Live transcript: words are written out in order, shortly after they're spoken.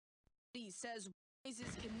He says Wise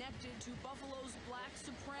is connected to Buffalo's Black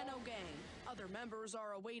Soprano gang. Other members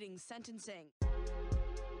are awaiting sentencing.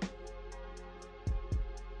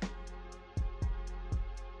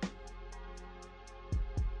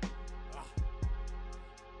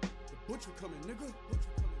 The butcher coming, nigga. Butcher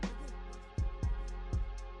coming, nigga.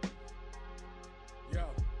 Yo,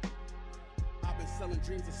 I've been selling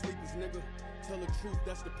dreams of sleepers, nigga. Tell the truth,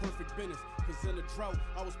 that's the perfect business. Cause in a drought,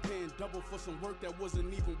 I was paying double for some work that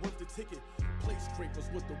wasn't even worth the ticket. Plate scrapers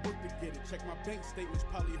with the work to get it. Check my bank statements,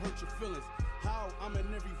 probably hurt your feelings. How I'm in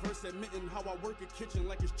every verse admitting how I work a kitchen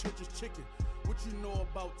like it's church's chicken. What you know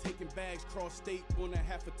about taking bags cross state on a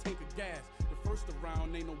half a tank of gas? The first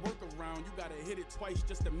around ain't no workaround. You gotta hit it twice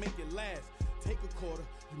just to make it last. Take a quarter,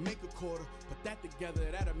 you make a quarter, put that together,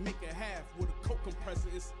 that'll make a half. With a coke compressor,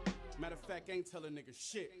 it's matter of fact, I ain't telling niggas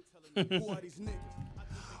shit. Who are these niggas?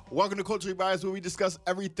 Welcome to Culture Bias, where we discuss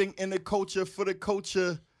everything in the culture for the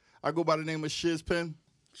culture. I go by the name of Shizpin.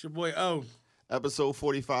 It's your boy O. Episode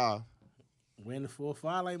 45. Win the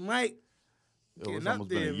 4-5 like Mike. It was Getting up almost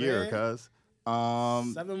been a there, year, man. cuz.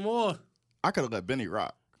 7 more I could have let Benny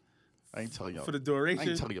rock. I ain't telling y'all. for the I duration.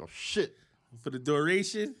 ain't telling y'all shit. For the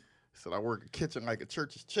duration. Said I work a kitchen like a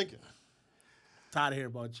church's chicken. Tired of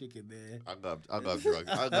hearing about chicken, man. I love drugs.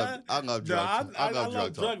 I love drugs. No, I love drug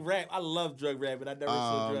talk. drug rap. I love drug rap, and I never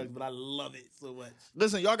saw drugs, but I love it so much.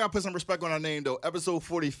 Listen, y'all got to put some respect on our name, though. Episode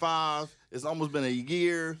 45. It's almost been a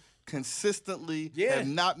year. Consistently. Yeah. Have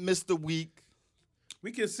not missed a week.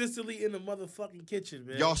 We consistently in the motherfucking kitchen,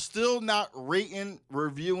 man. Y'all still not rating,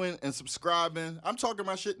 reviewing, and subscribing. I'm talking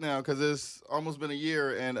my shit now because it's almost been a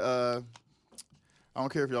year, and I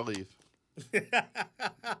don't care if y'all leave.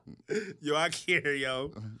 Yo, I care,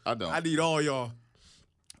 yo. I don't. I need all y'all.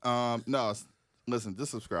 No, listen,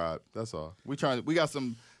 just subscribe. That's all. We got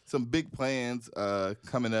some big plans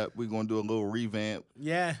coming up. We're gonna do a little revamp.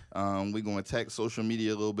 Yeah. We're gonna attack social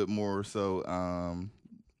media a little bit more. So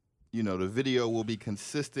the video will be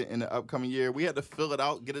consistent in the upcoming year. We had to fill it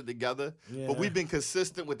out, get it together. Yeah. But we've been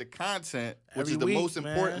consistent with the content, which Every is the week, most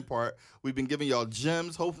man. important part. We've been giving y'all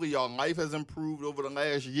gems. Hopefully y'all life has improved over the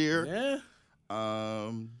last year. Yeah.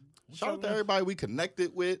 Shout out to everybody we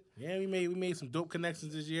connected with. Yeah, we made some dope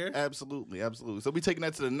connections this year. Absolutely. So we taking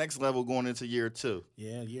that to the next level going into year 2.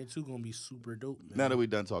 Yeah, year 2 gonna be super dope, man. Now that we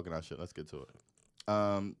done talking our shit, let's get to it.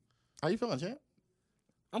 How you feeling, champ?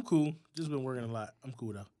 I'm cool. Just been working a lot. I'm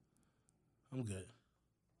cool though. I'm good.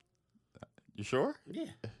 You sure? Yeah.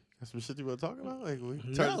 Got some shit you want to talk about? Like we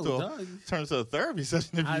No, dog. turn to a therapy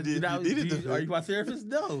session if you needed to. Are you my therapist?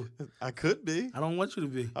 No. I could be. I don't want you to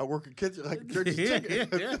be. I work a kitchen like a church's chicken.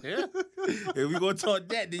 If we gonna talk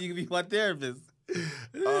that, then you can be my therapist.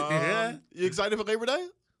 You excited for Labor Day?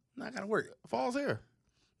 No, I gotta work. Fall's here.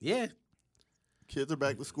 Yeah. Kids are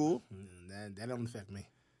back to school. That don't affect me.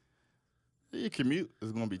 Your commute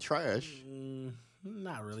is gonna be trash.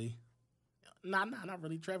 Not really. Nah, not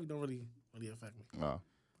really. Traffic don't really affect me. Oh.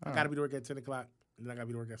 I gotta be to work at 10 o'clock, and then I gotta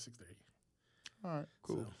be to work at 6:30. All right,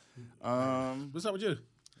 cool. What's up with you?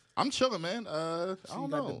 I'm chilling, man. I don't You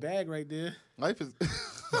know. got the bag right there. Life is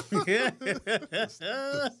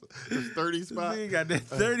It's 30 spot. You got that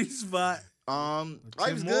 30 spot.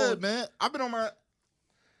 Life is more. good, man. I've been on my.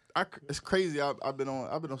 It's crazy. I've been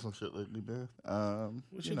on some shit lately, man.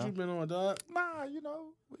 What shit you been on, dog? Nah,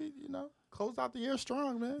 we closed out the year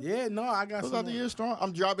strong, man. Yeah, no, I got Closed some. out the year strong.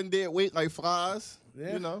 I'm dropping dead weight like flies.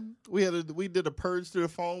 Yeah. We did a purge through the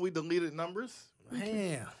phone. We deleted numbers.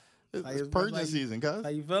 Man, It's purging season, cuz. how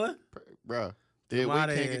you feeling? Bruh, dead Come weight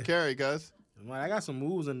outta can't here. get carried, cuz. Man, I got some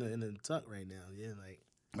moves in the tuck right now. Yeah, like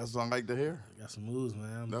That's what I like to hear. I got some moves,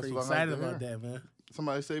 man. I'm That's pretty what I like excited to about hear. that, man.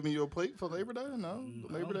 Somebody saving you a plate for Labor Day? No,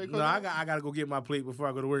 Labor Day. No, I gotta go get my plate before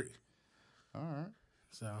I go to work. All right.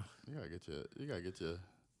 So You gotta get your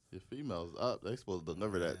females up. They supposed to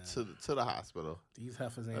deliver that to the hospital. these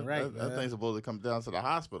heifers ain't right, That man. thing's supposed to come down to the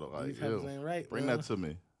hospital. Like, These heifers ew. ain't right. Bring man. that to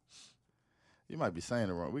me. You might be saying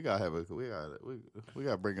it wrong. We gotta bring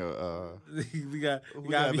a we got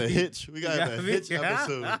have a hitch. We gotta have a hitch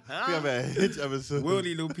episode. We gotta have a hitch episode. We don't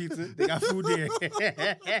need no pizza. They got food there. All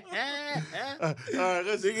right,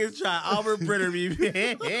 Niggas try Albert Brenner me.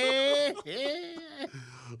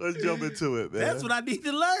 let's jump into it, man. That's what I need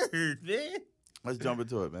to learn, man. Let's jump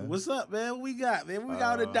into it, man. What's up, man? What we got, man? What we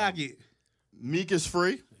got on the docket? Meek is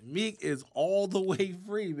free. Meek is all the way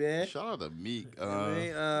free, man. Shout out to Meek.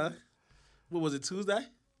 Man, what was it, Tuesday?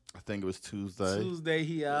 I think it was Tuesday. Tuesday,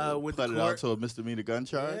 he went to Pled it out court. to a misdemeanor gun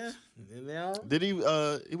charge. Yeah, and now Did he?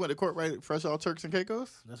 He went to court right fresh all Turks and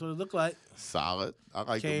Caicos. that's what it looked like. Solid. I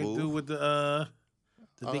like the Came move. through with the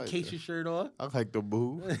The I like vacation shirt on. I like the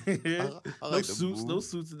boo. No like the suits, boo. no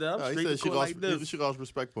suits. That I'm He straight said to she court lost, like this. she lost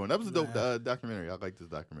respect for him. That was a dope Nah. documentary. I like this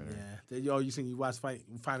documentary. Yeah. You watched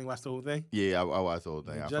finally watched the whole thing? Yeah, I watched the whole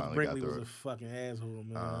thing. Yeah, I Judge finally Brinkley got was through a fucking asshole,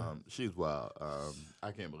 man. it. She's wild.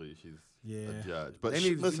 I can't believe she's Yeah. a judge. But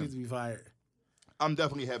He listen, needs to be fired. I'm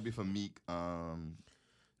definitely happy for Meek. And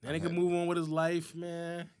he can move on with his life,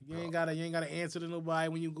 man. You ain't gotta answer to nobody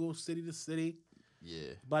when you go city to city.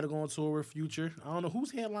 Yeah, About to go on tour with Future. I don't know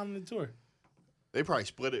who's headlining the tour. they probably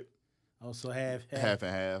split it Also half half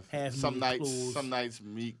and half. half Some Meek nights, closed. some nights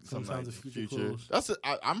Meek, some Sometimes nights the Future Future. closed.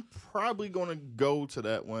 I'm probably gonna go to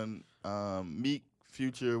that one. Meek,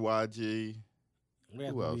 Future, YG.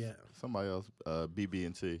 Where Who have else? we at? Somebody else.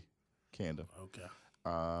 BB&T, Kanda. Okay.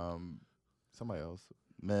 Somebody else.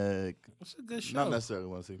 Meg. It's a good show. Not necessarily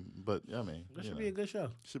want to see, but I mean, That you should know, be a good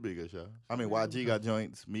show. should be a good show. I mean, YG got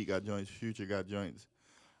joints, Meek got joints, Future got joints.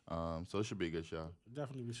 So it should be a good show.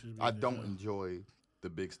 Definitely should be. I a good don't show. enjoy the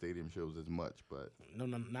big stadium shows as much, but Not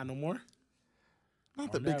no more.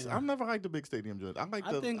 not the Oh, big. never. I've never liked the big stadium joints. I like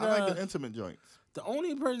I the think, I like the intimate joints. The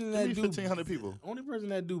only person Give that me do 1,500 people. Only person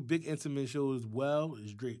that do big intimate shows well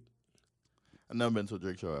is Drake. I've never been to a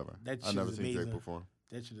Drake show ever. That I've shit never is seen Drake amazing. perform.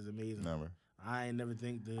 That shit is amazing. Never. I ain't never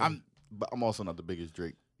think the. But I'm also not the biggest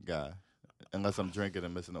Drake guy, unless I'm drinking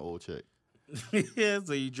and missing an old chick. Yeah,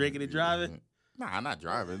 so you drinking and driving? Nah, I'm not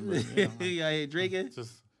driving. But, you know, You out here drinking?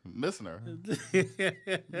 just missing her.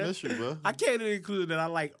 Miss you, bro. I can't even include that I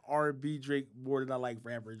like R&B Drake more than I like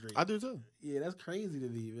rapper Drake. I do too. Yeah, that's crazy to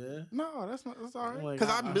me, man. No, that's not. That's all right. Like,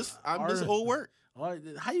 Because I miss old work.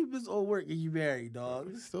 How you miss old work and you married,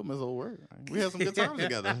 dog? Still miss old work. We had some good times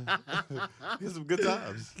together. We had some good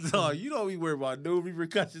times, No, you don't be worried about no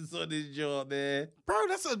repercussions on this job, man. bro.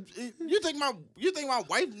 You think my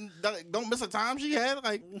wife don't miss a time she had?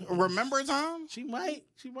 Like remember a time? She might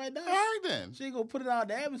All not. right then. She ain't gonna put it out in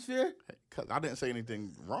the atmosphere. Cause I didn't say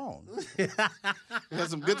anything wrong. We had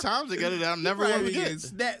some good times together that I'll never want to Probably forget. getting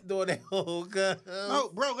snapped on that whole gun. No,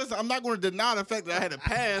 bro, listen, I'm not going to deny the fact that I had a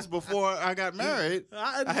past before I got married.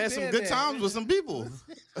 I had some understand good that. times with some people.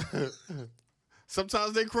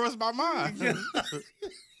 Sometimes they cross my mind.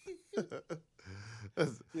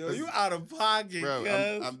 Yo, you out of pocket, Bro,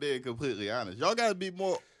 cuz. I'm being completely honest. Y'all got to be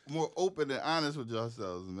more open and honest with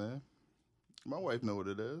yourselves, man. My wife know what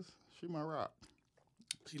it is. She my rock.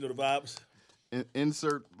 You know the vibes.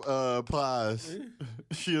 Insert plies.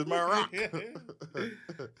 She is my rock.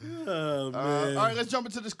 Oh, All man. right, let's jump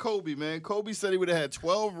into this Kobe, man. Kobe said he would have had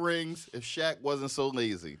 12 rings if Shaq wasn't so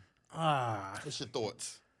lazy. What's your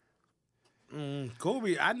thoughts?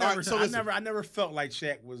 Kobe, I never felt like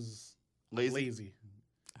Shaq was Lazy? lazy.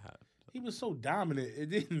 He was so dominant, it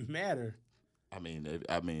didn't matter. I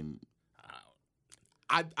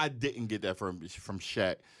didn't get that from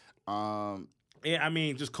Shaq. Yeah, I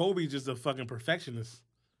mean, just Kobe's just a fucking perfectionist.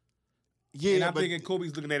 Yeah, And I'm but thinking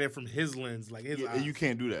Kobe's looking at it from his lens, like his eyes. you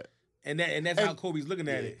can't do that. And that's how Kobe's looking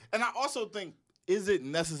at it. And I also think, is it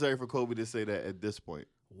necessary for Kobe to say that at this point?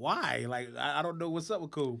 Why? Like, I don't know what's up with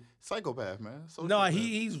Kobe. Psychopath, man. No,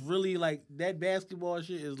 he's really like that basketball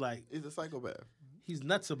shit is like He's a psychopath. he's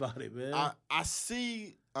nuts about it, man. I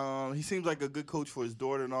see. He seems like a good coach for his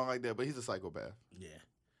daughter and all like that, but he's a psychopath.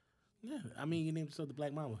 Yeah. I mean, he named himself the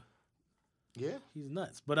Black Mamba. Yeah. He's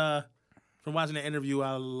nuts. But from watching the interview,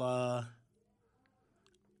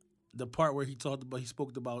 the part where he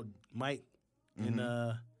spoke about Mike and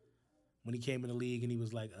when he came in the league and he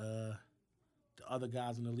was like the other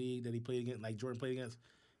guys in the league that he played against, like Jordan played against,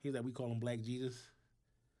 he was like, we call him Black Jesus.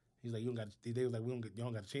 He's like, you don't got. They was like, you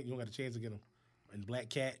don't got a chance to get him. And Black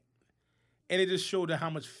Cat, and it just showed how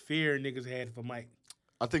much fear niggas had for Mike.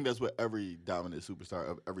 I think that's what every dominant superstar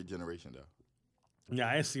of every generation though.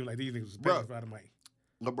 Yeah, it seemed like these niggas was Bro, petrified of Mike.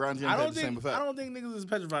 LeBron James had the same effect. I don't think niggas is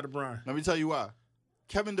petrified of Bron. Let me tell you why.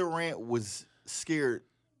 Kevin Durant was scared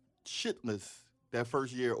shitless that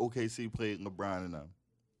first year OKC played LeBron and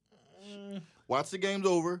them. Watch the game's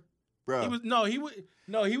over, bro. He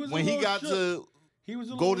was When he got to he was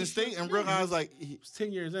Golden State and realized like he was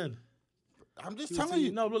 10 years in. I'm just He was telling 10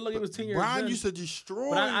 you. No, look, it was 10 years Brian in. used to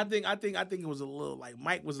destroy. But I think it was a little like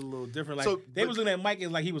Mike was a little different. Like So, they but- was looking at Mike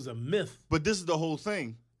as like he was a myth. But this is the whole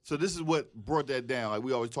thing. So this is what brought that down. Like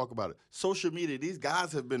we always talk about it. Social media. These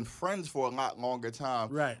guys have been friends for a lot longer time.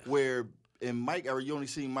 Right. Where in Mike era, you only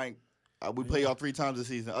see Mike. We play y'all 3 times a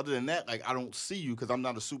season. Other than that, like I don't see you because I'm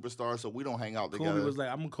not a superstar, so we don't hang out together. Kobe was like,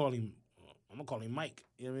 I'm gonna call him Mike.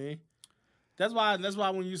 You know what I mean? That's why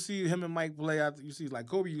when you see him and Mike play out, you see like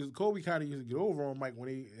Kobe kind of used to get over on Mike when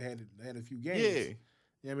he had a few games. Yeah. You know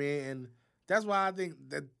what I mean? And that's why I think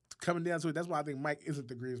that coming down to it, that's why I think Mike isn't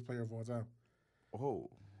the greatest player of all time. Oh,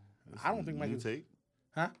 I don't think Mike new is. take.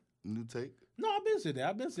 Huh? New take? No, I've been saying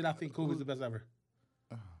that. I think Kobe's the best ever.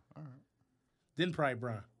 All right. Then probably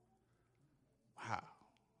Bron. Wow.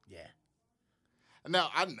 Yeah. Now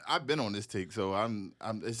I've been on this take, so I'm.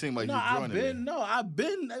 It seemed like No, you're joining me. I've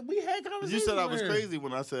been. We had conversations. You said I was with her. crazy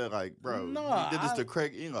when I said like, bro, No, you did this I- to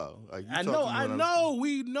Craig Elo. Like, you I talked know. to me I when know.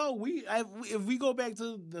 We know. If we go back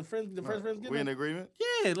to the first friends, We in agreement?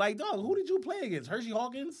 yeah, like dog. Who did you play against? Hershey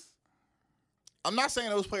Hawkins. I'm not saying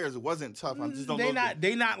those players wasn't tough. I just don't know.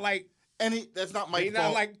 They not like. That's not Mike's They fault.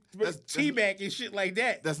 not like That's- T-Mac and shit like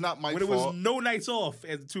that. That's not Mike's when it was fault. no nights off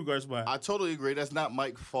as the 2-guard spot. I totally agree. That's not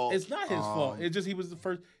Mike's fault. It's not his fault. It's just he was the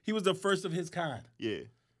first. He was the first of his kind, Yeah.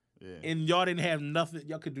 and y'all didn't have nothing.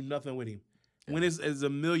 Y'all could do nothing with him. When it's a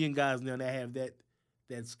million guys now that have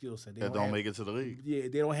that skill set. They That don't have- make it to the league. Yeah,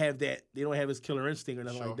 they don't have that. They don't have his killer instinct or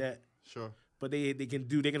nothing Sure. like that. Sure. But they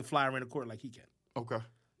can fly around the court like he can. Okay.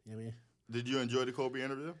 You know what I mean? Did you enjoy the Kobe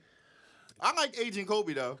interview? I like aging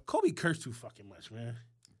Kobe though. Kobe cursed too fucking much, man.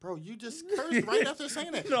 Bro, you just cursed right after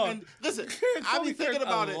saying that. No. And listen, I be Kobe thinking cursed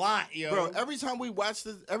about a it. lot, yo. Bro, every time we watch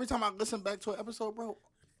this, every time I listen back to an episode, bro,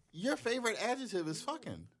 your favorite adjective is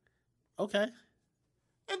fucking. Okay.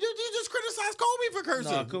 And you just criticize Kobe for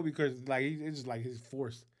cursing. No, Kobe cursed like it's just like his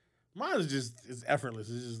force. Mine is just it's effortless.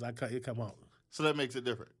 It's just like it come out. So that makes it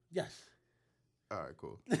different. Yes. All right,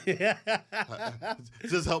 cool.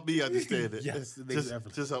 Just help me understand it. Yes, it makes it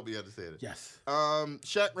effortless. Just help me understand it. Yes.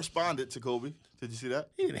 Shaq responded to Kobe. Did you see that?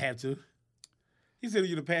 He didn't have to. He said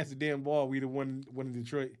you'd have passed the damn ball, we'd have won in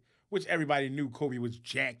Detroit, which everybody knew Kobe was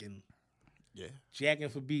jacking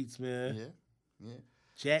for beats, man. Yeah.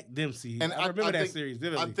 Jack Dempsey. And I remember that think, series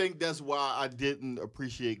vividly. I think that's why I didn't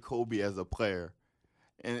appreciate Kobe as a player.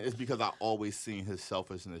 And it's because I always seen his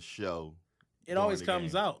selfishness show. it during always the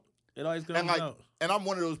comes game. out. It always comes And like, out. and I'm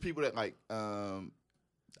one of those people that like,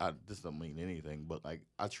 this don't mean anything, but like,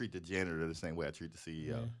 I treat the janitor the same way I treat the CEO.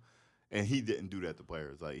 Yeah. And he didn't do that to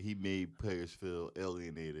players. Like, he made players feel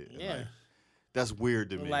alienated. And Yeah. like, that's weird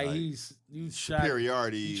to me. Like, Like, you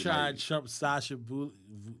superiority. You tried like, Trump Sasha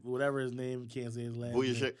whatever his name, can't say his last name.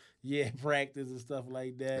 Booyah. Yeah, practice and stuff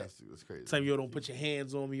like that. That's crazy. Time you don't put your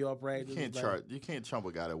hands on me all practice. You can't trump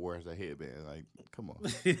a guy that wears a headband. Like, come on.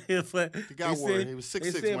 But The guy he was 6'6"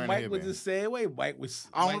 they said wearing a Mike was headband. the same way. Mike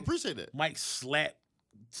I don't appreciate that. Mike slapped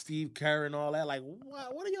Steve Kerr and all that. Like,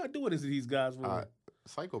 what are y'all doing to these guys for?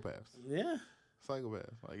 Psychopaths. Yeah.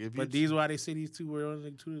 Psychopaths. Like, if But you, these why they say these two were on the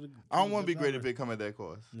two of the. I don't want to be great if it come at that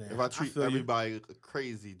cost. Nah, if I I treat feel you. everybody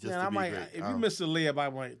crazy just Man, to I be might, great. if you miss a layup,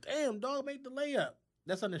 I'm like, damn, dog, make the layup.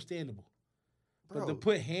 That's understandable. But to Bro.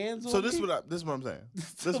 put hands on So me, this is what I'm saying.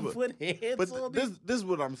 to This what, put hands but on this me, this is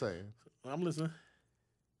what I'm saying. I'm listening.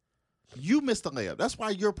 You missed the layup. That's why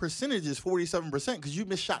your percentage is 47% because you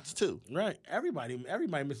missed shots too. Right, everybody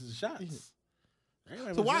misses shots.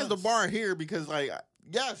 Everybody So misses why is the shots. bar here? Because like,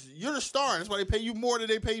 yes, you're the star. That's why they pay you more than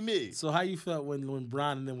they pay me. So how you felt when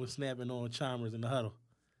Bron and them was snapping on Chalmers in the huddle?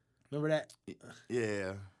 Remember that?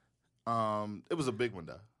 Yeah. It was a big one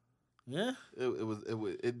though. Yeah.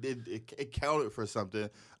 It counted for something.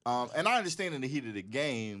 And I understand in the heat of the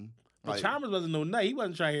game. But Like, Chalmers wasn't no nut. He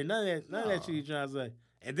wasn't trying to hear none of that No. shit he trying to say.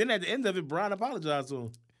 And then at the end of it, Bron apologized to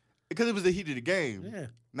him. because it was the heat of the game. Yeah.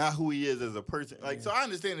 Not who he is as a person. Like, so I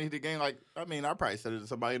understand the heat of the game. Like, I mean, I probably said it to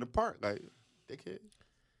somebody in the park. Like, dickhead,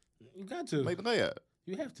 You got to. make the layup.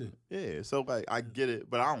 You have to. Yeah, so like I get it,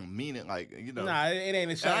 but I don't mean it like Nah, it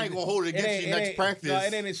ain't a shot. I ain't gonna hold it against you next practice. No,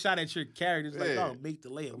 it ain't a shot at your character. It's like, Yeah. oh, make the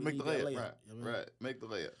layup. We Make the need that layup, You know right? what I mean? Right, make the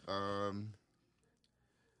layup.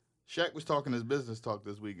 Shaq was talking his business talk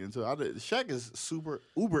this weekend too. Shaq is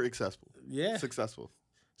uber Yeah. successful.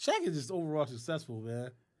 Shaq is just overall successful,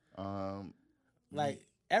 man. Like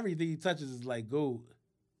everything he touches is like gold.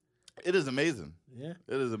 It is amazing. Yeah.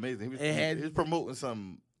 It is amazing. He was promoting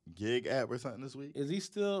some gig app or something this week. Is he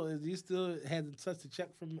still hasn't touched a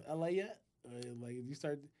check from LA yet? Like if you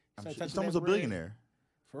start touching He's that almost a bread? billionaire.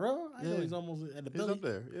 For real? I know Yeah. he's almost at the He's billion. up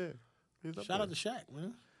there. Yeah. He's up Shout there. out to Shaq,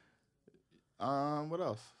 man. What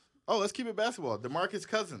else? Oh, let's keep it basketball. DeMarcus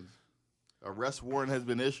Cousins. Arrest warrant has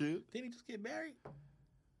been issued. Didn't he just get married?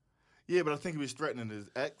 Yeah, but I think he was threatening his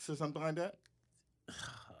ex or something like that.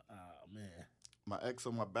 Oh man. My ex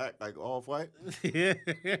on my back, like Off-White. Yeah.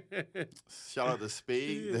 Shout out to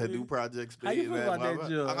Spade, the new project Spade. How you feel man, about blah, that, blah.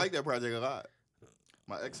 Joe? I like that project a lot.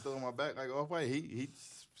 My ex still on my back like Off-White. He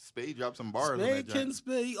Spade dropped some bars on that Spade can joint.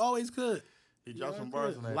 spit. He always could. He dropped some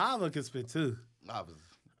bars on that. Lava can spit too. Lava's-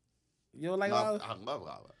 You don't like Lava- Lava? I love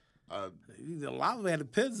Lava. The Lava had the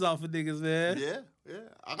pins off of niggas, man. Yeah.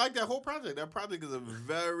 I like that whole project. That project is a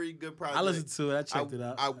very good project. I listened to it. I checked it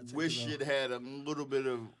out. I checked wish out. it had a little bit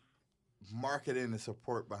of marketing and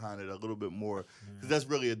support behind it a little bit more, because that's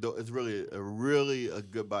really it's really a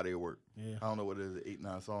good body of work. Yeah. I don't know what it is, 8,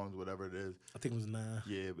 9 songs, whatever it is. I think it was 9.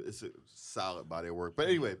 Yeah, but it's a solid body of work. But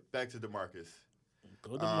anyway, back to DeMarcus.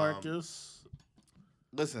 Go to Marcus.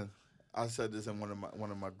 Listen, I said this in one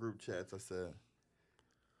of my group chats. I said,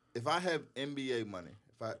 if I have NBA money,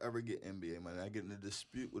 if I ever get NBA money, I get in a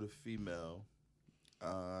dispute with a female.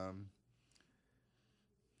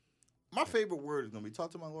 My favorite word is gonna be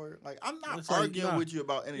talk to my lawyer. Like, I'm not arguing with you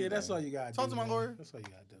about anything. Yeah, that's all you got. Talk to my lawyer. That's all you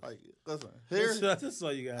got to do. Like, listen, here, That's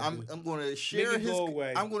all you got. I'm going to share his. go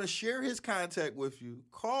away. I'm going to share his contact with you.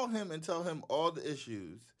 Call him and tell him all the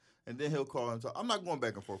issues, and then he'll call and talk. I'm not going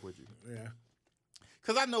back and forth with you. Yeah.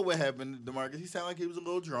 Cause I know what happened to DeMarcus. He sounded like he was a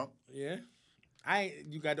little drunk. Yeah.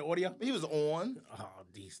 You got the audio? He was on. Oh,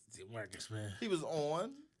 these DeMarcus, man. He was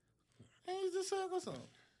on. And he just said, listen,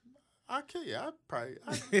 I'll kill you. I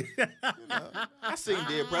seen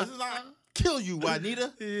dead presidents. I'll kill you,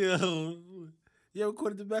 Juanita. Yo. You ever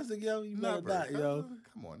quit a domestic, yo? You never not, yo.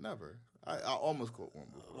 Come on, never. I almost quit one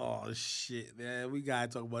before. Oh, shit, man. We got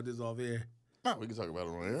to talk about this off here. No, we can talk about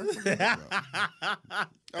it on air.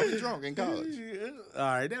 I was drunk in college. All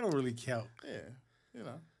right, that don't really count. Yeah,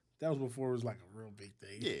 That was before it was like a real big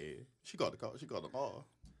thing. Yeah, she called the call. She called the law.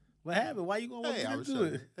 What happened? Why you gonna want to do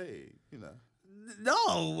it? Hey,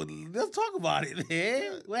 No, let's talk about it,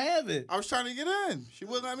 man. What happened? I was trying to get in. She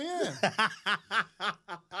wouldn't let me in.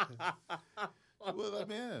 She wouldn't let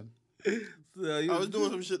me in. So I was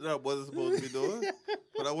doing some shit that I wasn't supposed to be doing,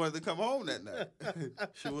 but I wanted to come home that night.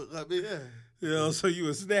 She wouldn't let me in. Yo, so you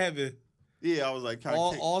were snapping. Yeah, I was like trying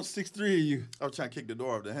to kick. All 6'3" of you. I was trying to kick the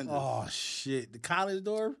door off the hinges. Oh shit! The college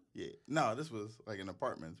door? Yeah. No, this was like in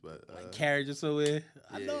apartments, but Like carriage or somewhere.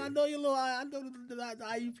 Yeah. I know your little. I know the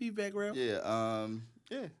IUP background. yeah.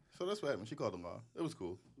 Yeah. So that's what happened. She called the law. It was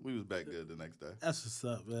cool. We was back good the next day. That's what's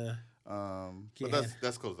up, man. But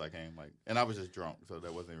that's close as I came. Like, and I was just drunk, so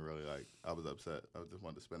that wasn't really like I was upset. I just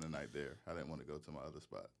wanted to spend the night there. I didn't want to go to my other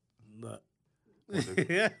spot. No. Wanted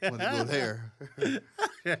to go there. She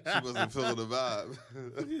wasn't feeling the vibe.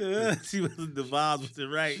 Yeah, she wasn't the vibes was it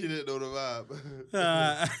right. She didn't know the vibe.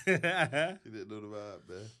 She didn't know the vibe,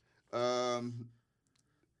 man.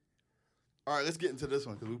 All right, let's get into this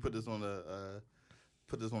one because we put this on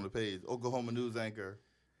the page. Oklahoma news anchor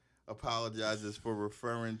apologizes for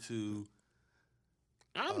referring to.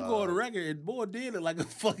 I'm going to record and boy did it like a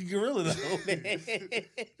fucking gorilla though, man.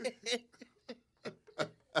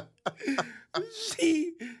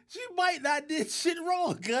 She might not did shit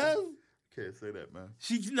wrong, cuz. Can't say that, man.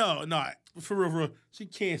 No, for real. She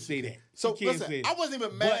can't say that. So she can't listen, say it. I wasn't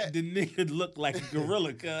even mad. But the nigga looked like a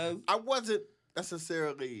gorilla, cuz. I wasn't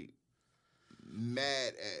necessarily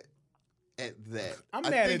mad at that. I'm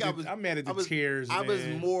mad at the tears. I was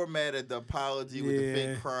man. more mad at the apology with the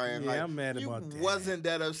fake crying. Yeah, like, I'm mad about that. You wasn't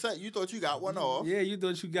that upset. You thought you got one off. Yeah, you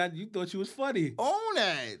thought you was funny. Own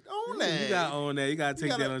that. Own that. You gotta own that. You gotta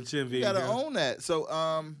take that on chin, You gotta own that. So,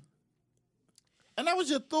 and that was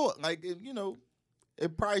your thought. Like,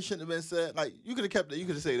 it probably shouldn't have been said. Like, you could have kept it. You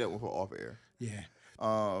could have said that one for off air. Yeah.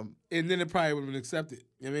 And then it probably would have been accepted.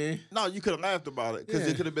 You know what I mean? No, you could have laughed about it because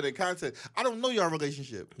it could have been in context. I don't know your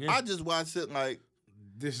relationship. Yeah. I just watched it like.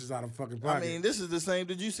 This is out of fucking pocket. I mean, this is the same.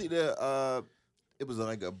 Did you see the? It was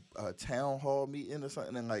like a town hall meeting or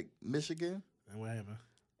something in like Michigan. And what happened?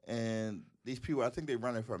 And these people, I think they're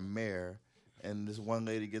running for mayor. And this one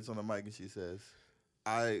lady gets on the mic and she says,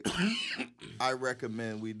 I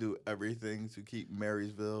recommend we do everything to keep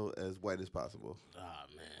Marysville as white as possible. Oh,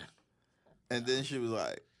 man. And then she was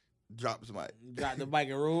like, drops the mic. Got the mic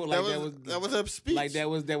and roll. Like that was her speech. Like that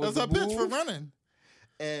was her pitch for running.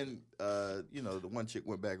 And, the one chick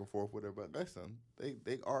went back and forth with her. But listen,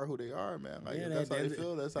 they are who they are, man. Like, that's how they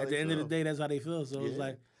feel. That's how they feel. At the end of the day, that's how they feel. So it's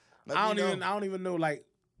like, I don't even know, like,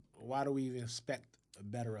 why do we even expect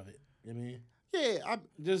better of it? You know what I mean? Yeah,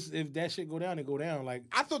 just if that shit go down, it go down. Like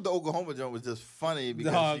I thought the Oklahoma joint was just funny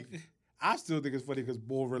because I still think it's funny because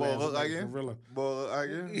Bull look like a gorilla. Bull look like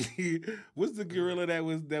What's the gorilla that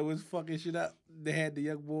was fucking shit up? They had the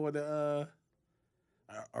young boy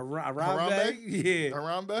Harambe? Yeah.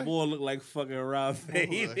 Harambe? Boy look like fucking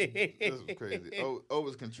Harambe. This was crazy. O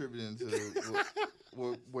was contributing to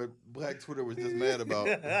what Black Twitter was just mad about.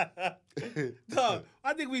 Dog,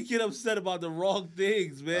 I think we get upset about the wrong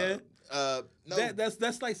things, man. No.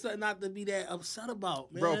 That's like something not to be that upset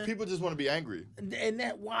about, man. Bro, people just want to be angry. And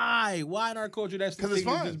that why in our culture that's the thing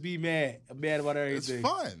to just be mad about everything. It's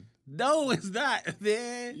fun. No, it's not,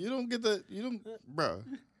 man. You don't get bro.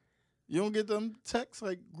 You don't get them texts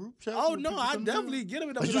like group chats. Oh no, I definitely get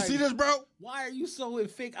them. Did you see this, bro? Why are you so in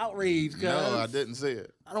fake outrage? No, I didn't see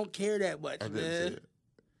it. I don't care that much, I man. didn't see it.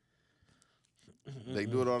 They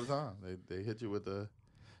do it all the time. They hit you with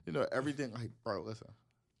everything. Like, bro, listen,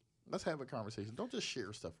 let's have a conversation. Don't just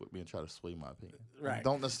share stuff with me and try to sway my opinion. Right. I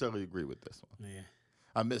don't necessarily agree with this one. Yeah.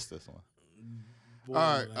 I missed this one. Boy,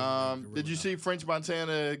 All right. Did you see French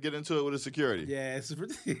Montana get into it with his security? Yeah.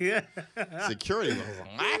 Security was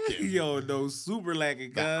lacking. Yo, no, super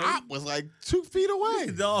lacking. The op was like 2 feet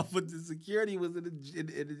away. No, but the security was in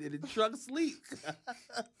the truck sleep.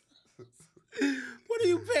 What are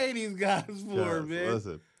you paying these guys for, Yes, man?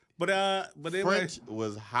 listen. But it French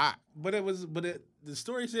was hot. the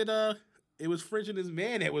story said it was French and his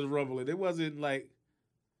man that was rumbling. It wasn't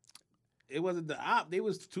the op. They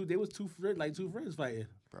was two friends fighting.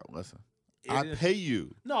 Bro, listen. I pay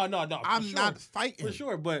you. No. I'm not fighting. For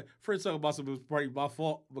sure, but French talking about something was probably my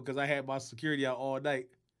fault because I had my security out all night.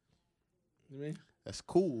 You know what I mean? That's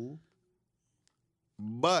cool.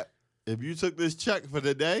 But if you took this check for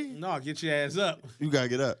the day, No, get your ass up. you gotta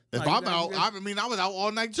get up. If No, you I'm out, gotta- I was out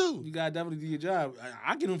all night too. You gotta definitely do your job.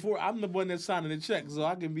 I can afford. I'm the one that's signing the check, so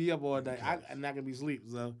I can be up all night. I'm not gonna be asleep.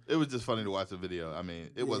 So It was just funny to watch the video. I mean,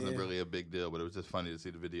 it wasn't Yeah. really a big deal, but it was just funny to see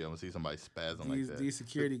the video and see somebody spazzing like that. these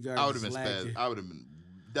security guards. I would have been slacking. spazzed. I would have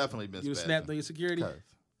definitely been You spazzing. snapped on your security. I'd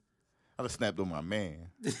have snapped on my man.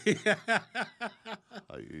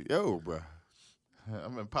 Like, yo, bro.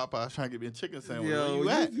 I'm in Popeyes trying to get me a chicken sandwich. Where Yo, you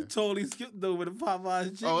at? you totally skipped over the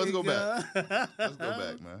Popeyes chicken. Oh, let's go back. Let's go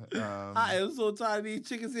back, man. I am so tired of these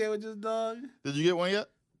chicken sandwiches, dog. Did you get one yet?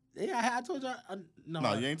 Yeah, I told you.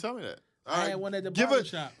 No, you ain't tell me that. All I right, had one at the give barber it-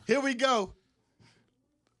 shop. Here we go.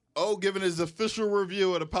 Oh, giving his official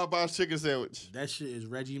review of the Popeyes chicken sandwich. That shit is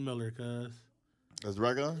Reggie Miller, cuz. That's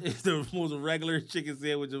regular? It's the most regular chicken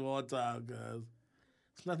sandwich of all time, cuz.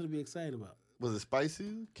 It's nothing to be excited about. Was it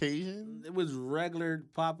spicy? Cajun? It was regular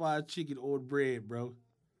Popeye chicken on bread, bro.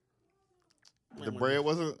 The bread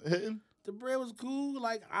wasn't hitting? The bread was cool.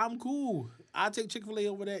 Like, I'm cool. I take Chick-fil-A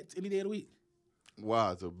over that any day of the week.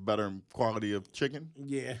 Wow, it's a better quality of chicken?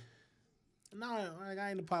 Yeah. No, like,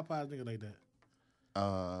 I ain't a Popeyes nigga like that.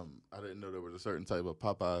 I didn't know there was a certain type of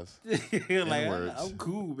Popeyes. Like, N-words. I'm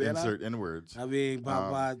cool, man. Insert N-words. I mean,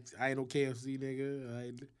 Popeyes, I ain't no KFC nigga. I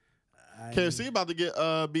ain't- KFC about to get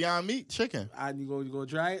Beyond Meat chicken. You gonna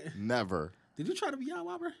try it? Never. Did you try the Beyond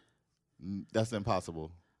Whopper? That's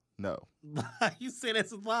impossible. No. You say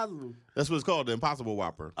that's impossible. That's what it's called, the Impossible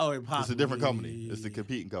Whopper. Oh, impossible. It's a different Yeah, company. yeah, It's the yeah.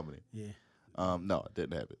 competing company. Yeah. No, I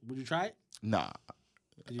didn't have it. Would you try it? Nah.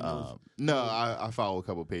 'Cause you know No, I follow a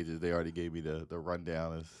couple pages. They already gave me the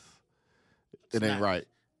rundown. It It's ain't not- right.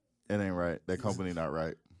 It ain't right. That company not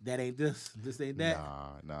right. that ain't this. This ain't that.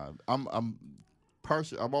 Nah. I'm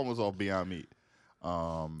almost off Beyond Meat.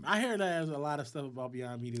 I hear that there's a lot of stuff about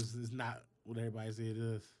Beyond Meat is not what everybody says it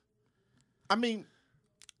is. I mean,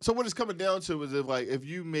 so what it's coming down to is if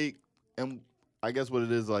you make, and I guess what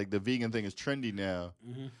it is, like the vegan thing is trendy now.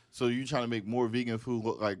 Mm-hmm. So you trying to make more vegan food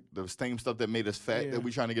look like the same stuff that made us fat Yeah. that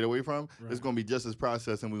we trying to get away from. Right. It's going to be just as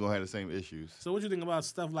processed and we're going to have the same issues. So what you think about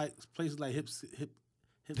stuff like places like Hip City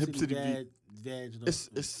City Dad? You know,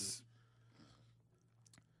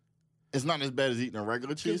 It's not as bad as eating a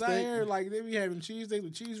regular Because I hear cheesesteak. like they be having cheesesteaks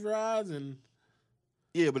with cheese rods and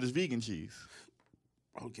Yeah, but it's vegan cheese.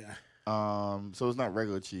 okay. So it's not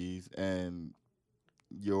regular cheese, and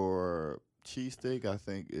your cheesesteak I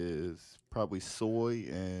think is probably soy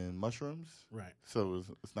and mushrooms. Right. So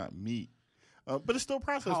it's not meat, but it's still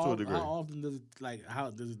processed to a degree. How often does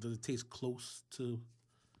it does it taste close to?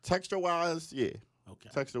 Texture wise, yeah. Okay.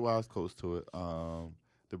 Texture wise, close to it.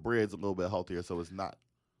 The bread's a little bit healthier, so it's not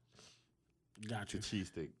Gotcha. the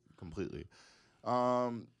cheesesteak completely.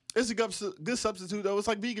 It's a good substitute though. It's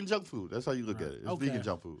like vegan junk food. That's how you look Right. at it. It's Okay. vegan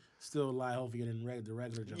junk food. Still a lot healthier than the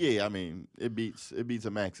regular junk. Yeah, I mean it beats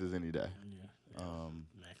a Max's any day. Yeah.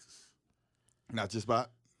 Maxis. Not just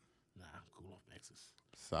about Nah, I'm cool off Maxis.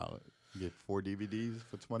 solid. You get 4 DVDs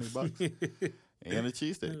for $20 and a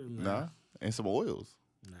cheesesteak. Nah. Nah, and some oils.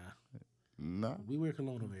 Nah, Nah. we wear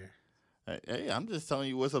cologne over here. Hey, I'm just telling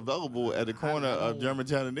you what's available at the corner of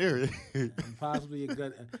Germantown and area. And possibly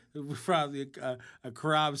a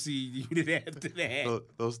crab seed unit after that.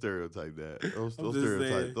 Those stereotype that. Those I'm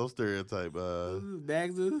just saying. stereotype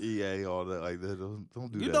Maxis. EA, all that like that.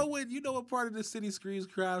 Don't do You that. know what part of the city screams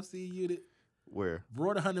crab seed unit? Where?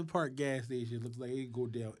 Broadhunter Park gas station looks like it can go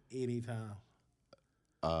down anytime.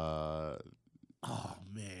 Uh Oh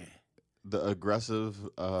man. the aggressive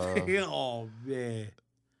Oh man.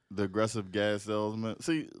 the aggressive gas salesman.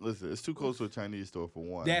 See, listen, it's too close to a Chinese store for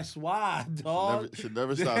one. That's why, dog. should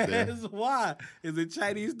never stop there. That's why. It's a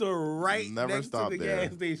Chinese store right Never next stop to the there.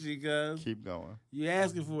 gas station, cuz. Keep going. You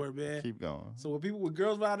asking for it, man. Keep going. So when people with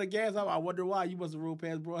girls behind the gas, I wonder why. You must have rolled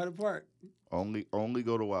past Broadhunter Park. Only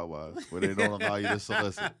go to Wawa's where they don't allow you to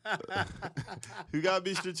solicit. You gotta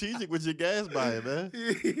be strategic with your gas buying, man.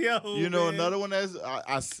 Yo, You know man. another one that's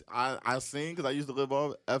I seen because I used to live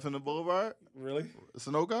off F in the Boulevard, Really?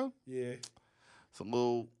 Sunoco. Yeah. It's a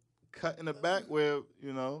little cut in the back where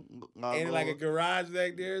Ain't like a garage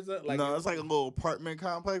back there or something? no, it's like a little apartment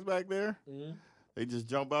complex back there. Mhm. They just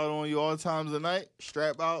jump out on you all times of the night,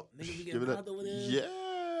 strap out, Niggas be give getting it up. robbed over there? Yeah.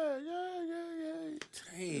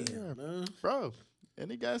 Damn, man. Bro,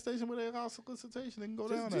 any gas station where they allow solicitation, they can go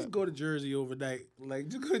down Just there. go to Jersey overnight. Like,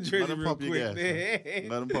 just go to Jersey Let them real pump your quick, gas. man.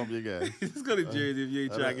 Let them pump your gas. Just go to Jersey if you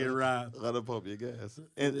ain't trying to get robbed. Let them pump your gas.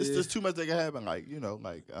 And it's just too much that can happen. Like,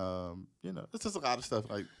 it's just a lot of stuff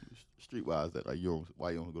like streetwise that like why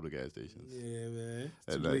you don't go to gas stations. Yeah, man.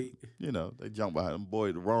 It's And, too late. They jump behind them.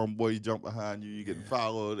 Boy, the wrong boy jump behind you. You getting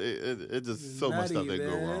followed. It just so much stuff Nutty, that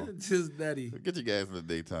go man. wrong. Just nutty. Get your gas in the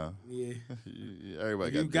daytime. Yeah.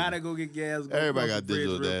 Everybody You got gotta go get gas. Go Everybody across got the bridge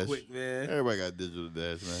digital real dash. quick, man. Everybody got digital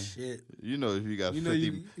dash, man. Shit. You know, if you got You know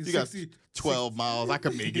 50, you got 60 12 miles, I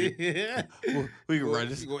can make it. Yeah. We can Go- run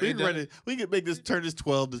this. you gonna We end can up- run it. We can make this turn this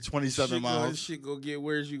 12 to 27 Shit miles. Shit go get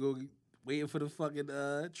worse. You go waiting for the fucking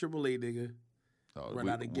AAA nigga. Oh, run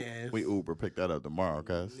out of gas. We Uber pick that up tomorrow,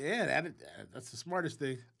 cuz. Yeah, that's the smartest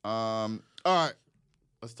thing. All right.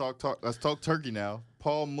 Let's talk turkey now.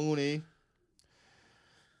 Paul Mooney,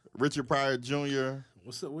 Richard Pryor Jr.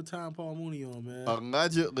 What's up? What time Paul Mooney on, man?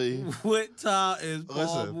 Allegedly. What time is Paul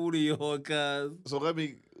Listen. Mooney on, cuz? So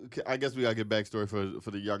I guess we gotta get backstory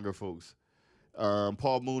for the younger folks.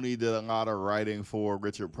 Paul Mooney did a lot of writing for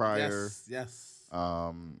Richard Pryor. Yes.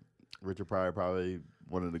 Richard Pryor probably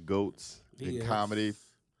one of the GOATs He in is. comedy. I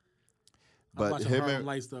But watched him Harlem and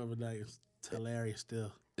Lights the other night. It's hilarious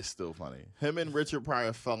still. it's still funny. Him and Richard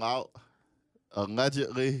Pryor fell out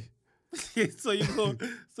allegedly. so you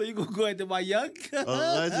go go into my young?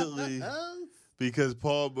 Allegedly. Because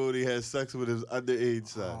Paul Mooney has sex with his underage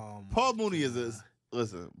son. Oh, my Paul Mooney is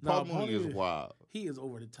listen. No, Paul Paul Mooney is Mooney- wild. He is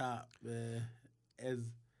over the top, man.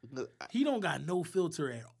 He don't got no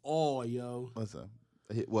filter at all, yo. Listen,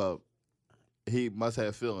 he must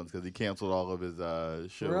have feelings because he canceled all of his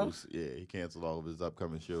shows. Yeah, he canceled all of his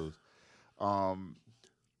upcoming shows. Now,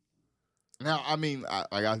 I mean,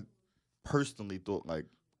 I personally thought like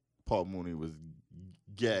Paul Mooney was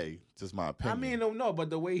gay. Just my I opinion. mean, no, but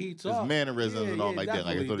the way he talks, his mannerisms and all like that.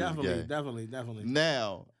 Like I thought he was gay. Definitely.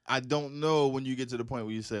 Now, I don't know when you get to the point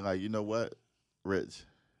where you say like, you know what, Rich,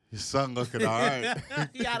 your son looking all right.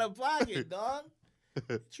 He out of pocket, dog.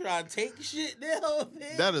 Trying to take shit now,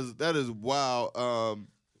 man. That is wild.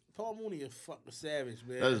 Paul Mooney is fucking savage,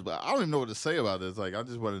 man. That is. I don't even know what to say about this. Like, I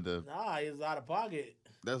just wanted to. Nah, he's out of pocket.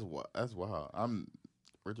 That's wild.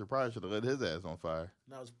 Richard Pryor should have lit his ass on fire.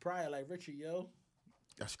 Now it's Pryor like Richard, yo.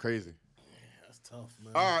 That's crazy. That's tough,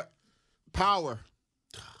 man. All right, Power,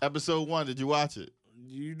 episode 1. Did you watch it?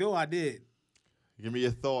 You know I did. Give me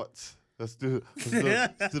your thoughts. Let's do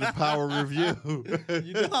the Power review.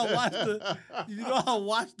 You know I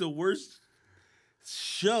watched the worst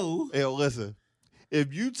show. Hey, listen.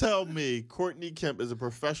 If you tell me Courtney Kemp is a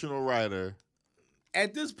professional writer,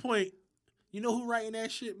 At this point, you know who writing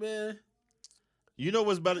that shit, man? you know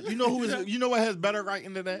what's better. You know what has better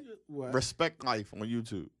writing than that? What? Respect Life on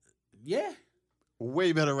YouTube. Yeah.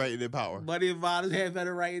 Way better writing than Power. Buddy Invadas had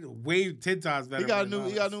better writing. Way 10 times better. He got a than new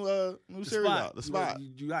Invadas. new series out. The Spot.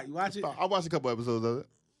 You watch it? I watched a couple episodes of it.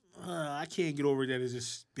 I can't get over that it's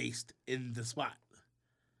just based in the spot.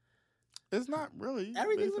 It's not really.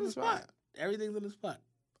 Everything's based in the spot. Everything's in the spot.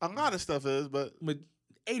 A lot of stuff is, but But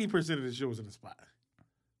 80% of the show is in the spot.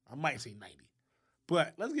 I might say 90.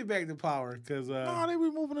 But let's get back to Power because no, they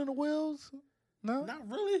be moving in the wheels. No, not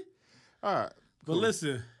really. all right. But cool.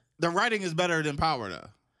 listen, The writing is better than Power though.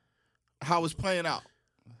 How it's playing out.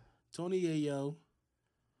 Tony Yayo.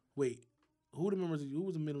 Wait, who was the members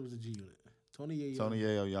of G Unit? Tony Yayo. Tony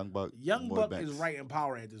Yayo, Young Buck, Young Boy Buck Banks, is writing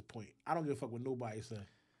Power at this point. I don't give a fuck what nobody say.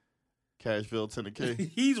 Cashville,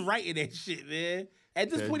 Tennessee. He's writing that shit, man. At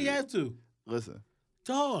this point, he has to. Listen,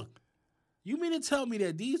 Dog, you mean to tell me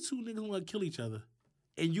that these two niggas want to kill each other,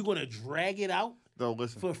 and you're gonna drag it out no,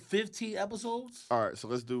 listen. for 15 episodes? All right, so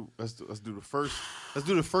let's do the first. Let's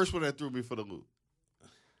do the first one that threw me for the loop.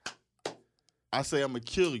 I say I'm gonna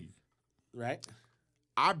kill you. Right?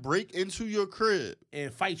 I break into your crib.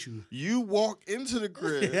 And fight you. You walk into the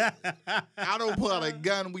crib. I don't pull out a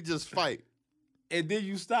gun. We just fight. And then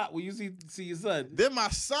you stop when you see your son Then my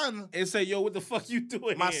son, and say, "Yo, what the fuck you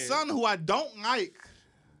doing?" my here? son, who I don't like,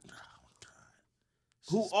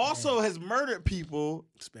 who It's also bad. has murdered people,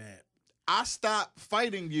 It's bad. I stop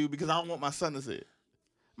fighting you because I don't want my son to see it.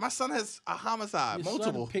 My son has a homicide, Your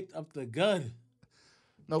multiple. son picked up the gun.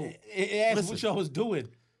 No, It asked what listen. y'all was doing.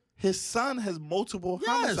 His son has multiple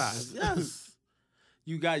homicides. Yes.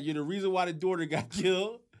 You're the reason why the daughter got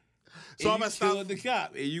killed. So and I'm gonna killed stop. the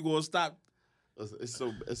cop, and you gonna stop. Listen,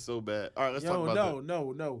 it's so bad. All right, let's talk about that.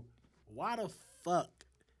 No. Why the fuck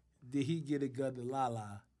did he get a gun to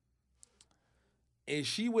Lala? And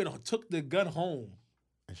she took the gun home.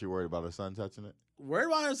 And she worried about her son touching it. Worried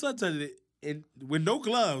about her son touching it, and with no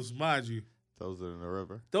gloves, mind you. Those are in the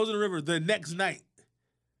river. Those in the river the next night.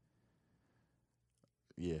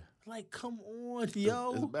 Yeah. Like, come on,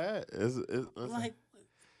 yo. It's bad. Listen. Like,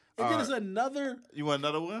 All and then it's right. another. You want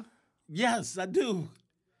another one? Yes, I do.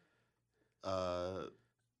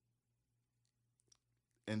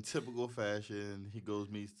 In typical fashion, he goes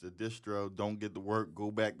meets the distro, don't get to work,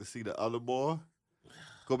 go back to see the other boy.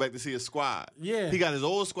 Go back to see his squad. Yeah. He got his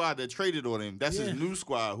old squad that traded on him. That's Yeah. his new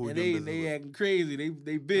squad who And he they doing business with. acting crazy.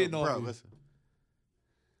 They bidding Bro, on him. listen.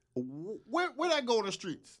 Where that go in the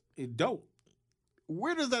streets? It don't.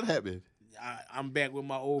 Where does that happen? I'm back with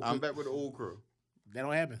my old. I'm back with the old crew. That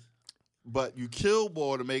don't happen. But you kill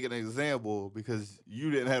boy to make an example because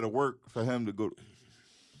you didn't have to work for him to go.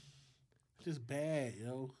 Just bad,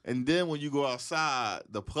 yo. And then when you go outside,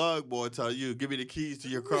 the plug boy tell you, "Give me the keys to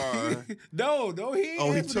your car." No, he.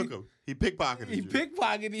 Oh, he ain't took them. He pickpocketed He you.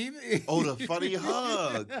 pickpocketed him. Oh, the funny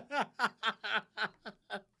hug.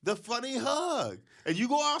 The funny hug. And you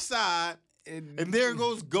go outside, and there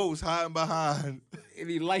goes Ghost hiding behind. And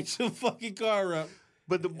he lights your fucking car up.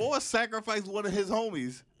 But the boy sacrificed one of his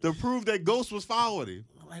homies to prove that Ghost was following him.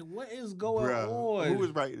 Like, what is going Bruh, on? who was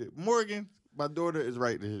writing it? Morgan. My daughter is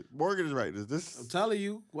writing it. Morgan is writing this. I'm telling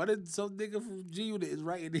you, why did some nigga from G Unit is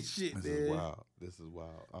writing this shit, This man? is wild. This is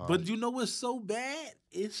wild. But you know what's so bad?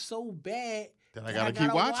 It's so bad. Then that I gotta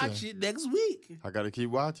keep watching. Watch it next week. I gotta keep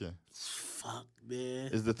watching. Fuck, man.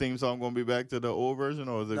 Is the theme song gonna be back to the old version,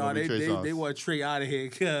 or is it No, gonna be Trey Songz? they want Trey out of here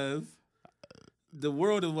because the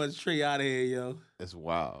world wants Trey out of here, yo. It's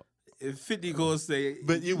wild. If 50 gonna say,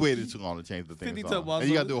 But you waited too long to change the theme 50 song. talk about And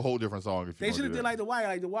you gotta something- do a whole different song if they you should have do did that. like The Wire.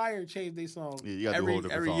 Like The Wire changed their song Yeah, you gotta do a whole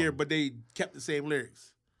different every song. year, but they kept the same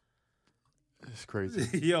lyrics. It's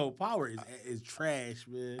crazy. Yo, Power is trash,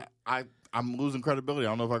 man. I'm losing credibility. I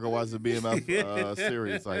don't know if I can watch the BMF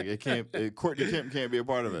series. Like Courtney Kemp can't be a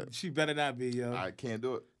part of it. She better not be, yo. I can't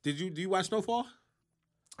do it. Do you watch Snowfall?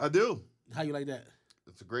 I do. How you like that?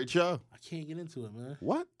 It's a great show. I can't get into it, man.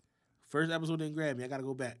 What? First episode didn't grab me. I gotta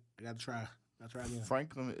go back. I gotta try. I'll try again.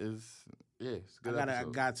 Franklin is it's a good I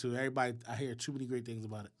episode. got to. Everybody, I hear too many great things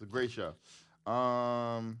about it. It's a great show.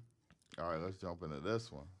 All right, let's jump into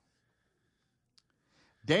this one.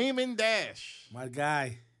 Damon Dash, My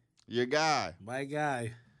guy, your guy,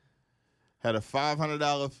 had a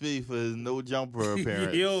 $500 fee for his no jumper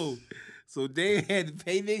appearance. Yo, so they had to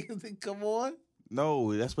pay niggas to come on.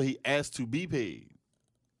 No, that's what he asked to be paid.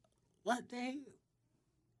 What they?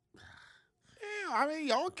 Yeah, I mean,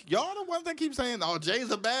 y'all the ones that keep saying, "Oh,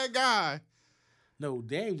 Jay's a bad guy." No,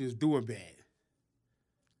 Dame just doing bad.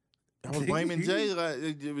 I was blaming Jay. Like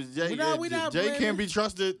it was Jay. We not Jay blaming- can't be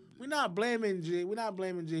trusted. We're not blaming Jay. We're not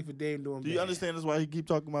blaming Jay for Dame doing bad. Do you understand? That's why he keep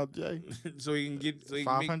talking about Jay. so he can get so he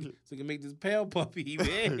can, make, 500. so he can make this pale puppy,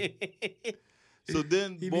 man. So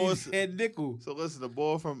then, he boys. needs head nickel. So listen, the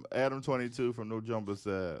boy from Adam 22 from No Jumper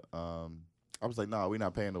said, I was like, nah, we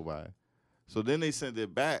not paying nobody. So then they sent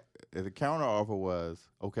it back. And the counter offer was,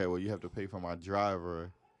 okay, well, you have to pay for my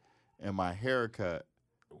driver and my haircut,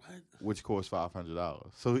 What? which cost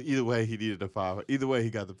 $500. So either way, he needed the $500. Either way, he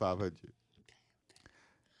got the $500.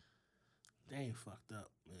 Dame fucked up,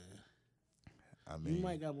 man. I You mean,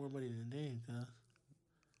 might got more money than Dame, cuz.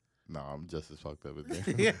 no, I'm just as fucked up as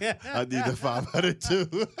them. I need the 500 too.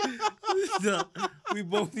 No, we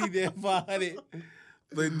both need that 500.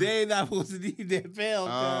 But they not supposed to need that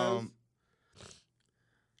pound, cuz.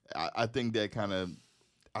 I think that kind of,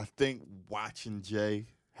 I think watching Jay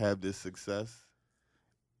have this success,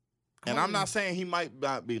 and I'm not saying he might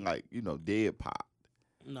not be like, dead pop,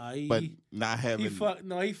 No, but not having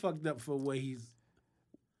he fucked up for what he's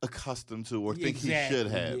accustomed to or think exactly, he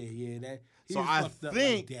should have. Yeah, that. He So was I fucked up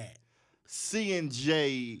think- like that. Seeing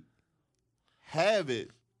Jay have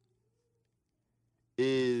it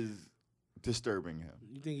is disturbing him.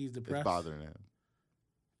 You think he's It's depressed? bothering him.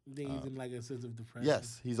 You think he's in like a sense of depression?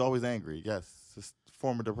 Yes, he's always angry. Yes, it's a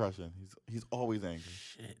form of depression. He's always angry.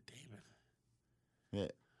 Shit, Damon. Yeah.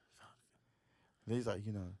 And he's like,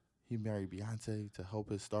 he married Beyonce to help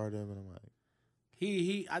his stardom, and I'm like,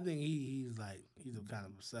 I think he's kind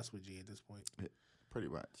of obsessed with G at this point. pretty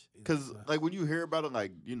much. Because like when you hear about it,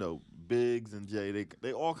 like Biggs and Jay,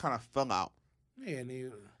 they all kind of fell out, Yeah,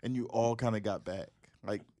 and you all kind of got back.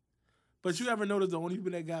 Like But you ever notice the only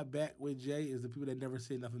people that got back with Jay is the people that never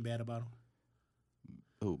said nothing bad about him?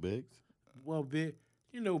 Who, Biggs? Well,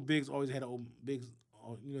 Biggs always had an open,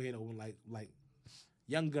 he had an open, like,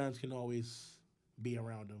 young guns can always be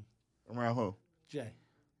around him. Around who? Jay.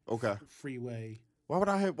 Okay. Freeway. Why would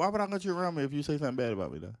I let you around me if you say something bad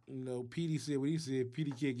about me, though? Petey said what he said.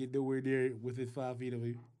 Petey can't get nowhere near within 5 feet of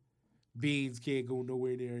him. Beans can't go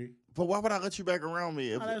nowhere near him. But why would I let you back around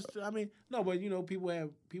me? If, But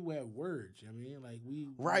people have words. I mean, like we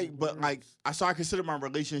right, but words. like I consider my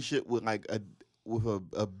relationship with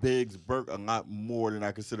a Biggs Burke a lot more than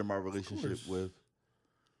I consider my relationship with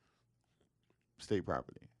State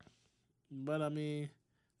Property. But I mean,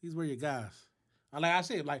 these were your guys. Like I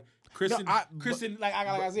said, like Chris and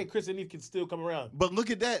Neef can still come around. But look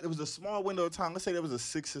at that. It was a small window of time. Let's say there was a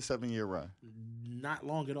 6 or 7 year run. Not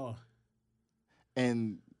long at all.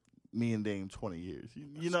 And me and Dame 20 years.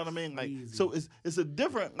 You know what I mean? Like, crazy. so it's a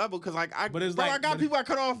different level because like I But it's bro, like- I got but- people I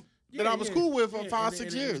cut off that I was cool with for 5,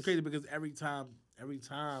 6 years. It's crazy because every time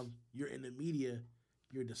you're in the media,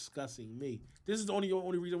 you're discussing me. This is the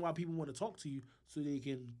only reason why people want to talk to you so they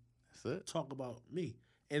can That's it. talk about me.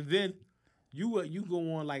 And then you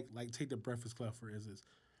go on like take the Breakfast Club for instance.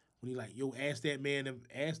 When he like, yo, ask that man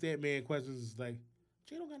questions. It's like,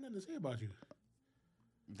 Jay don't got nothing to say about you.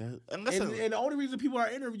 And listen, And the only reason people are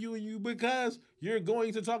interviewing you because you're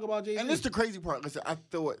going to talk about Jay. and this is the crazy part. Listen, I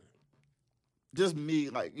thought just me,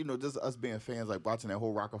 like, just us being fans, like watching that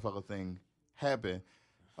whole Rockefeller thing happen.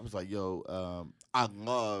 I was like, yo, I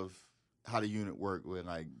love how the unit worked when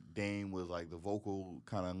like Dame was like the vocal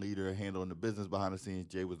kind of leader handling the business behind the scenes.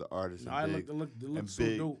 Jay was the artist. No, and it Biggs, looked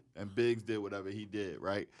so dope. and Biggs did whatever he did,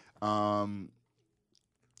 right?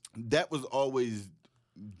 That was always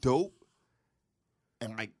dope.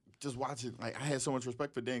 And like just watching, like I had so much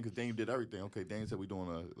respect for Dame because Dame did everything. Okay, Dame said we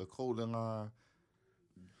doing the clothing line,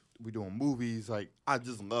 we doing movies. Like I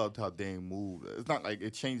just loved how Dame moved. It's not like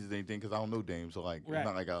it changes anything because I don't know Dame, so like Right. it's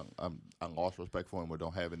not like I lost respect for him or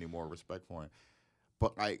don't have any more respect for him.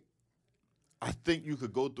 But like I think you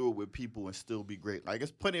could go through it with people and still be great. Like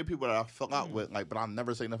there's plenty of people that I fell out with, like, but I'll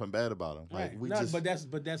never say nothing bad about them. Like Right.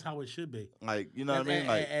 But that's how it should be. like you know what I mean.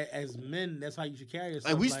 Like as men, that's how you should carry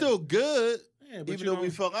yourself. and we still good. Yeah, but Even though we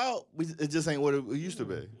fell out, it just ain't what it used to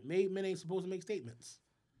be. Men ain't supposed to make statements.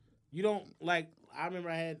 You don't like. I remember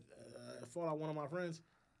I had fought out one of my friends.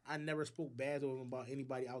 I never spoke bad to him about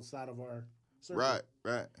anybody outside of our circle.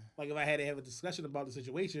 Right. Like if I had to have a discussion about the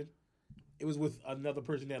situation, it was with another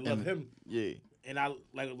person that loved him, Yeah. and I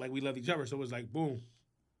like we loved each other. So it was like boom.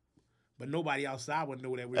 But nobody outside would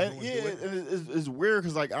know that we were And going yeah, through it. and it's weird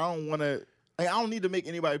because like I don't want to. Like, I don't need to make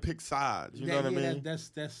anybody pick sides. You know what I mean?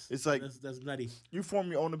 That's It's like- that's nutty. You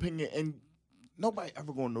form your own opinion, and nobody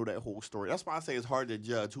ever gonna know that whole story. That's why I say it's hard to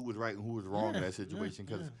judge who was right and who was wrong in that situation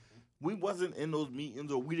because we wasn't in those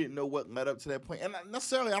meetings or we didn't know what led up to that point. And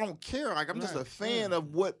necessarily, I don't care. Like I'm just a fan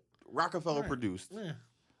of what Rockefeller produced. Yeah.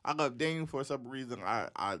 I love Dame for some reason. I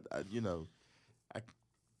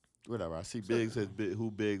whatever. I see Biggs as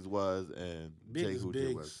who Biggs was and Biggs Jay is who Jay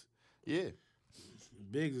Biggs. was. Yeah.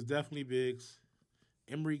 Biggs is definitely Biggs.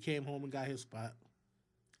 Emery came home and got his spot.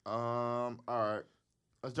 All right.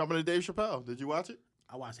 Let's jump into Dave Chappelle. Did you watch it?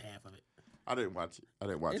 I watched half of it. I didn't watch it.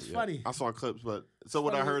 It's it yet. funny. I saw clips, but so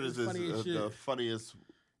what I heard is It's funny as the shit. funniest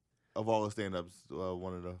of all the stand-ups.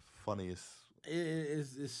 One of the funniest.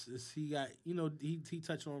 It's he got he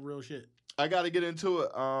touched on real shit. I got to get into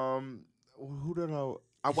it. Who did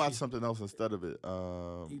I watched something else instead of it.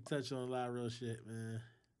 He touched on a lot of real shit, man.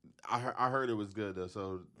 I heard it was good though,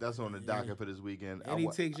 so that's on the docket for this weekend. And he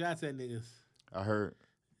takes shots at niggas. I heard.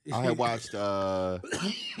 I had watched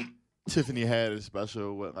Tiffany Haddish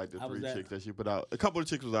special with like the How was 3 that? chicks that she put out. A couple of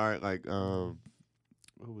chicks was alright. Like who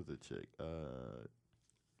was the chick?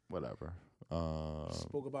 Whatever.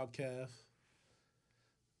 Spoke about Kev.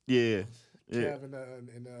 Yeah. Kev in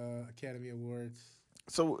the Academy Awards.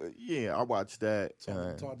 So yeah, I watched that.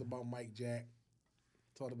 Talked about Mike Jack.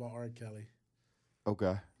 Talked about R. Kelly.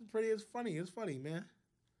 Okay. It's funny. It's funny, man.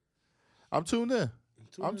 I'm tuned in.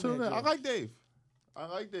 I'm to tuned that in. I joint.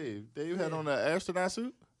 like Dave. Dave had on the astronaut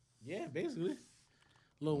suit. Yeah, basically.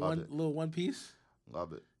 Love it. Little one piece.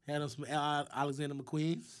 Love it. Had on some Alexander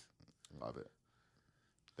McQueen's. Love it.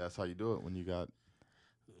 That's how you do it when you got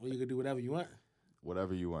Well, you can do whatever you want.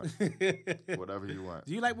 whatever you want. Whatever you want.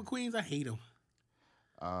 Do you like McQueen's? I hate them.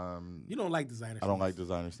 You don't like designer I don't sneakers? like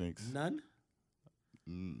designer sneaks. None?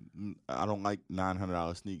 I don't like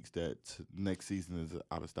 $900 sneaks that next season is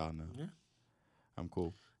out of style now. Yeah. I'm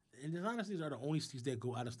cool. And designer sneakers are the only sneakers that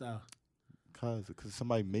go out of style. Cause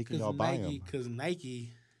somebody making y'all buy them. Because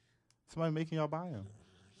Nike, Somebody making y'all buy them.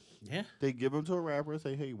 Yeah. They give them to a rapper and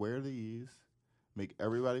say, hey, wear these. Make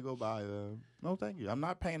everybody go buy them. No, thank you. I'm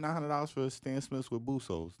not paying $900 for Stan Smiths with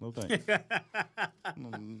Bussos. No, thanks.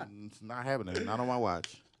 It's not happening. Not on my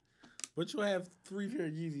watch. But you'll have 3 pair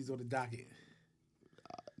of Yeezys on the docket.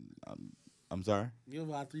 I'm sorry? You'll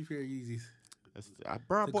buy 3 pair of Yeezys.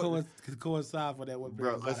 To coincide for that one pair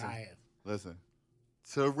of listen, I have. Listen.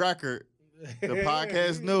 To the record, the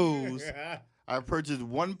podcast knows I purchased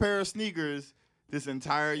 1 pair of sneakers this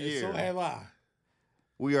entire year. And so have I.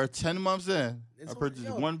 We are 10 months in. I purchased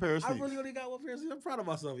 1 pair of sneakers. I really only got 1 pair of sneakers. I'm proud of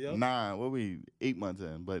myself, yo. 8 months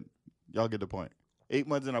in, but y'all get the point. 8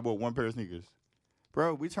 months in, I bought 1 pair of sneakers.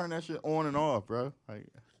 Bro, we turn that shit on and off, bro. Like,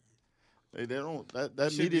 they don't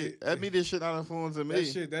that media shit not influencing me.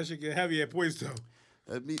 That shit get heavy at points though.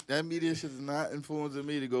 That media shit is not influencing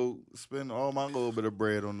me to go spend all my little bit of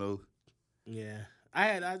bread on those. Yeah.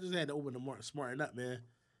 I just had to open the smarten up, man.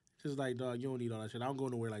 Just like, dog, you don't need all that shit. I don't go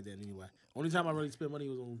nowhere like that anyway. Only time I really spend money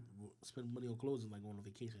was on clothes and like going on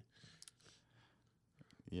vacation.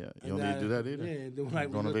 Yeah, you don't need to do that either. Yeah, they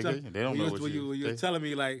like going on vacation. They don't know what you're telling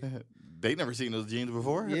me like they never seen those jeans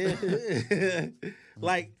before. Yeah,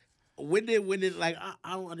 like when did like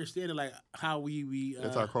I don't understand it. Like how we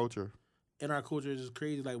it's our culture. In our culture, it's just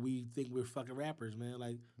crazy. Like we think we're fucking rappers, man.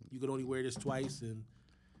 Like you can only wear this twice and.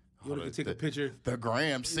 You only can take a picture. The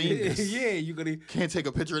gram seen this. Yeah, you can't take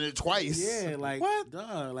a picture in it twice. Yeah, like what?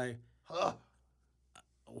 Duh, like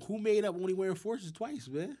who made up only wearing forces twice,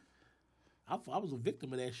 man? I was a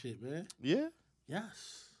victim of that shit, man. Yeah.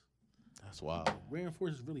 Yes. That's wild. Wearing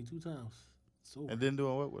forces really 2 times. So. And then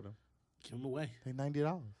doing what with them? Give them away. They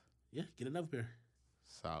 $90. Yeah, get another pair.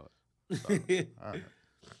 Solid. All right.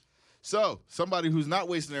 So somebody who's not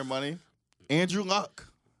wasting their money, Andrew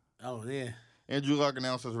Luck. Oh yeah. Andrew Luck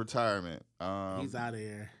announced his retirement. He's out of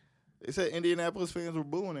here. They said Indianapolis fans were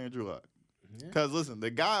booing Andrew Luck. Because, listen, the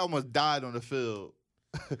guy almost died on the field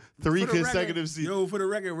 3 consecutive seasons. Yo, for the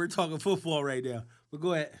record, we're talking football right now. But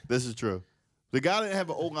go ahead. This is true. The guy didn't have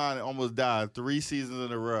an O-line and almost died 3 seasons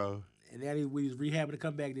in a row. And then he was rehabbing to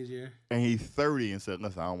come back this year. And he's 30 and said,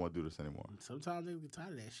 listen, I don't want to do this anymore. Sometimes they get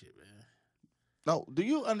tired of that shit, man. No, do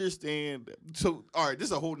you understand? So, all right, this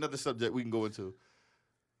is a whole nother subject we can go into.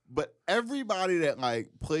 But everybody that like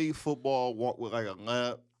played football, walked with like a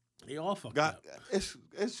limp, they all fucked up.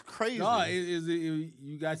 It's crazy. No,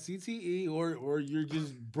 you got CTE or you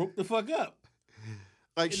just broke the fuck up.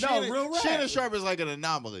 Like Shannon Sharpe is like an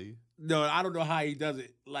anomaly. No, I don't know how he does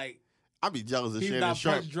it. Like I be jealous of he's Shannon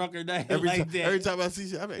Sharpe. He's not drunk or nothing every like that. Every time I see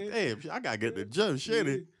Shannon, I'm like, damn, I gotta get the gym.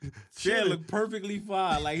 Shannon looked perfectly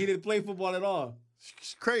fine. Like he didn't play football at all.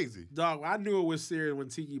 It's crazy. Dog, I knew it was serious when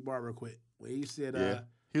Tiki Barber quit. When he said,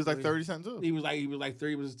 he was like 30 something too. He was like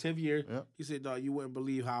 30. It was his 10th year. Yep. He said, "Dog, you wouldn't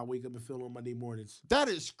believe how I wake up and feel on Monday mornings." That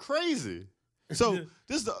is crazy. So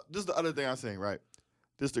this is the other thing I'm saying, right?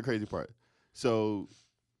 This is the crazy part. So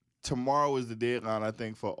tomorrow is the deadline, I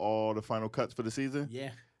think, for all the final cuts for the season.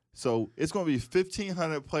 Yeah. So it's going to be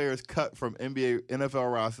 1,500 players cut from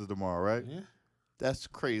NFL rosters tomorrow, right? Yeah. That's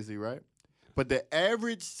crazy, right? But the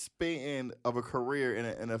average span of a career in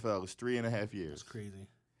the NFL is 3.5 years. That's crazy.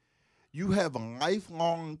 You have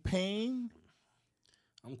lifelong pain.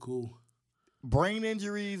 I'm cool. Brain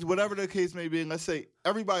injuries, whatever the case may be. And let's say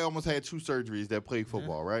everybody almost had 2 surgeries that played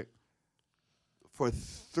football, right? For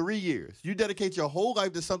 3 years. You dedicate your whole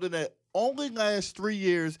life to something that only lasts 3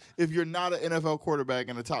 years if you're not an NFL quarterback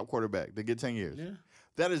and a top quarterback. They get 10 years. Yeah.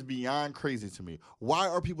 That is beyond crazy to me. Why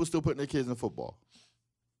are people still putting their kids in football?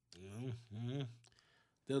 Mm-hmm.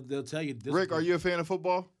 They'll tell you. Rick, are you a fan of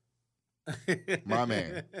football? My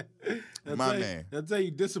man. They'll tell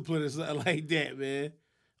you discipline or something like that, man.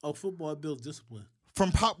 Oh, football builds discipline.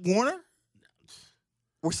 From Pop Warner?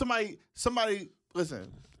 Or somebody,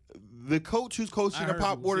 listen, the coach who's coaching the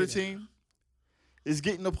Pop Warner team is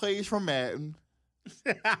getting the plays from Madden.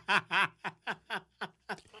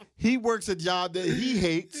 He works a job that he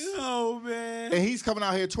hates. Oh, man. And he's coming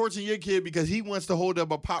out here torturing your kid because he wants to hold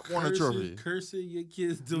up a Pop Warner trophy. Cursing your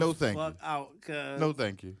kids no, thank fuck you. out, cuz. No,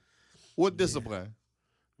 thank you. What discipline?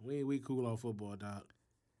 We cool on football, dog.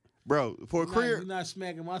 Bro, for a career. You're not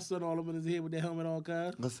smacking my son all over his head with that helmet on,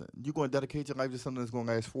 cuz. Listen, you going to dedicate your life to something that's going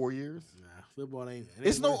to last 4 years? Nah, football ain't.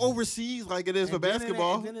 It's no overseas like it is for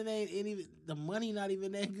basketball. Then it ain't even, the money not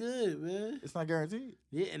even that good, man. It's not guaranteed.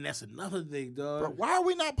 Yeah, and that's another thing, dog. Bro, why are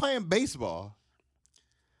we not playing baseball?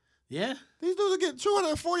 Yeah. These dudes are getting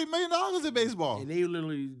 $240 million in baseball. And they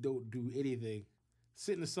literally don't do anything.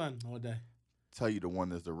 Sit in the sun all day. Tell you the one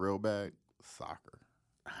that's the real bag, soccer.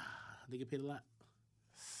 They get paid a lot.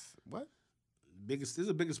 What? This is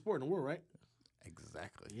the biggest sport in the world, right?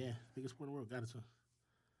 Exactly. Yeah, biggest sport in the world. Got it, too.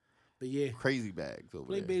 But yeah, Crazy bags over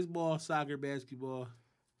play there. baseball, soccer, basketball.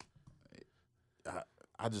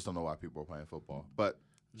 I just don't know why people are playing football. But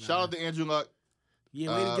shout out to Andrew Luck. Yeah,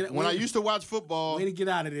 way to get When I used to watch football, way to get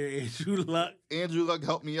out of there, Andrew Luck. Andrew Luck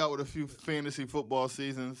helped me out with a few fantasy football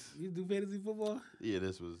seasons. You do fantasy football? Yeah,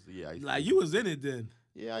 this was I used Like to, you was in it then.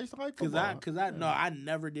 Yeah, I used to like football. I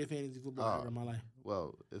never did fantasy football ever in my life.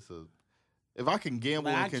 Well, if I can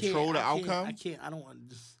gamble Like, and control the outcome, I don't want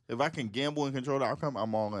to just. if I can gamble and control the outcome,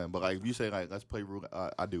 I'm all in. But like if you say like let's play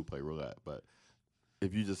roulette, I do play roulette. But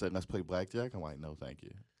if you just say let's play blackjack, I'm like no, thank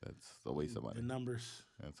you. That's a waste of money. The numbers.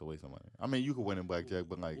 That's a waste of money. I mean, you could win in blackjack,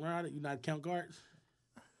 but like You not count cards?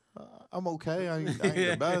 I'm okay. I ain't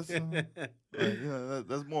the best. Like,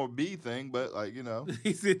 that's more a B thing, but like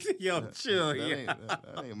He said, "Yo, chill,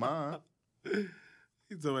 that ain't mine.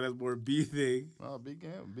 He told me that's more B thing. No, B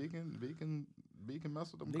can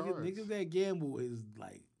mess with them cards. Niggas that gamble is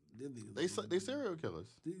like They serial killers.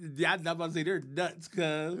 I'm about to say they're nuts,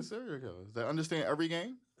 They're cuz. serial killers. They understand every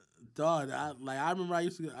game. Dog, I remember I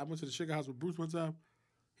went to the sugar house with Bruce one time.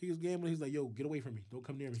 He was gambling. He's like, "Yo, get away from me! Don't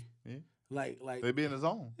come near me." Yeah. Like They be in the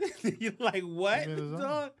zone. you're like, what, They be in the zone.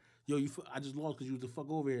 dog? Yo, I just lost because you was the fuck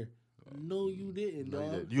over here. No, you didn't, No,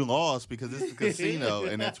 dog. you lost because it's a casino,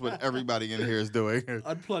 and that's what everybody in here is doing.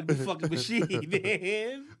 Unplug the fucking machine,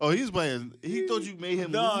 man. Oh, he's playing. He thought you made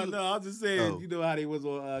him No, lose. I'm just saying. Oh. You know how they was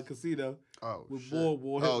on Casino Oh, with shit.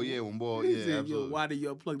 Ball. Oh, yeah, when Ball. He Yeah, said, "Yo, absolutely. why did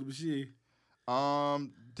you unplug the machine?"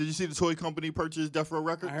 Did you see the toy company purchase Death Row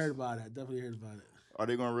Records? I heard about it. I definitely heard about it. Are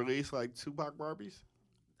they going to release like Tupac Barbies?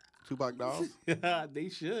 Tupac dolls? They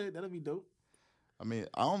should. That'll be dope. I mean,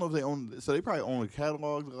 I don't know if they own. So they probably own the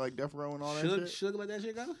catalogs of like Death Row and all that shit. Suge let that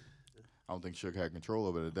shit go? I don't think Suge had control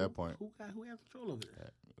of it at that point. Who has control of it?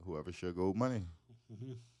 Whoever Suge owed money.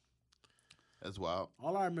 Mhm. That's wild.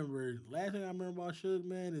 All I remember, last thing I remember about Suge,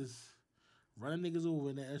 man, is running niggas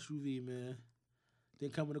over in that SUV, man. Then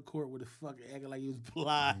coming to court with a fucking acting like he was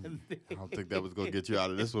blind. I don't think that was gonna get you out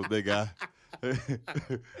of this one, big guy. I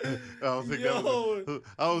don't think I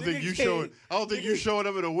don't think you showing. I don't think you showing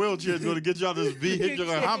up in a wheelchair is gonna get you out of this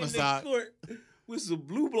vehicular Nigga homicide. came in court with some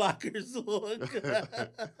blue blockers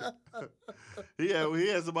on. He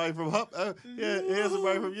had somebody from he had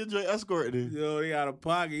somebody from your joint escorting him. Yo, they out of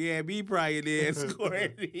pocket. Yeah, me probably there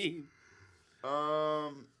escorting him.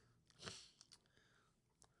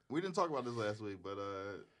 We didn't talk about this last week, but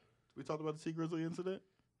we talked about the T Grizzly incident.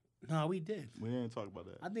 No, we did. We didn't talk about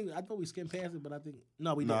that. I thought we skimmed past it, but I think we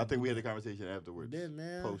No, did. I think we had a conversation afterwards. We did,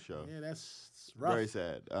 man. Post show. Yeah, that's rough. Very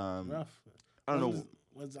sad. Rough. I don't know.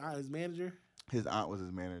 Was his manager? His aunt was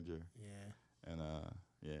his manager, Yeah. and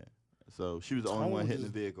yeah. So she was the only Tone one hitting the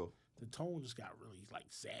just- vehicle. The tone just got really like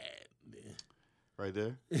sad. Right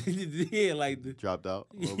there, Yeah, like the. dropped out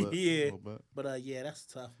a little bit. Yeah. a little bit. But yeah, that's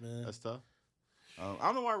tough, man. That's tough. I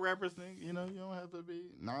don't know why rappers think you don't have to be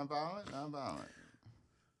nonviolent.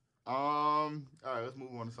 All right, let's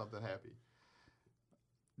move on to something happy.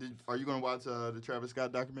 Are you gonna watch the Travis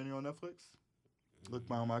Scott documentary on Netflix? Look,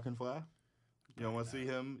 Mom, I Can Fly. You don't want to see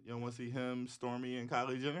him. You don't want to see him, Stormy, and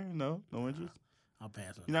Kylie Jenner. No interest. I'll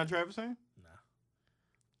pass on. You not a Travis fan? No.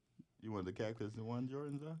 You want the Cactus and One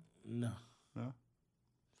Jordans though? No. No.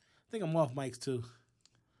 I think I'm off mics too.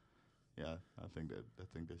 Yeah, I think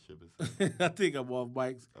that ship is. I think I'm off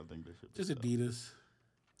mics. I think that ship. Just is Adidas.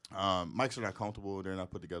 Mics are not comfortable. They're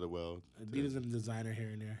not put together well. Adidas and designer here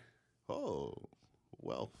and there. Oh,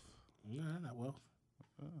 wealth. No, not well.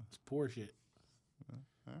 Oh. It's poor shit.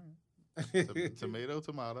 All right.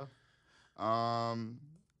 Tomato.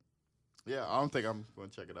 Yeah, I don't think I'm going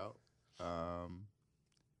to check it out.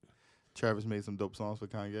 Travis made some dope songs for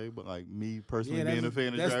Kanye, but like me personally being a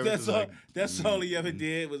fan of Travis, that's all he ever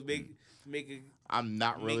did was make I'm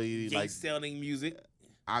not really like sounding music.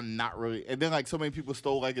 I'm not really, and then like so many people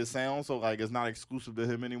stole like his sound, so like it's not exclusive to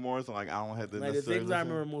him anymore. So like I don't have to. Like the necessarily things I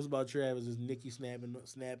listen. remember most about Travis is Nicki snapping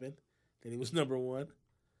that he was #1.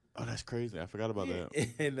 Oh, that's crazy! I forgot about that.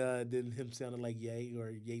 And then him sounding like Ye or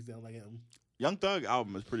Ye sounding like him. Young Thug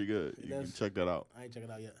album is pretty good. You can check that out. I ain't check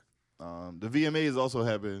it out yet. The VMAs also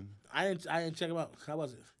happened. I didn't check him out. How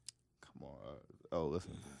was it? Come on.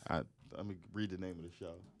 Listen. Let me read the name of the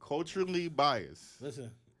show. Culturally Biased.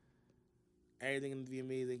 Listen, everything in the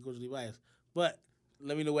VMAs ain't culturally biased. But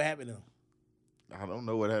let me know what happened though. I don't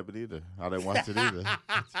know what happened either. I didn't watch it either.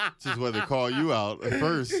 Just wanted to call you out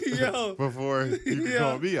first Yo. before you could Yo.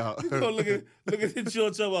 call me out. Go look at the show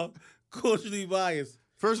talking about culturally biased.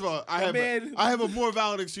 First of all, I have a more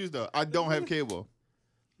valid excuse though. I don't have cable.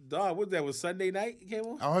 Dog, what that was Sunday night it came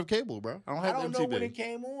on? I don't have cable, bro. I don't have I don't MTV. know when it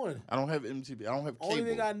came on. I don't have MTV. I don't have cable. Only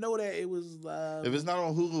thing I know that it was. If it's not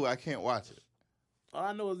on Hulu, I can't watch it. All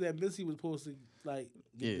I know is that Missy was posting like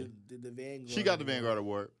the Vanguard. She got the Vanguard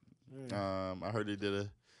Award. Yeah. I heard they did a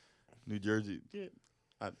New Jersey. Yeah,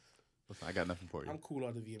 listen, I got nothing for you. I'm cool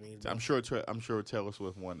on the VMAs. I'm sure Taylor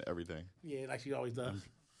Swift won everything. Yeah, like she always does.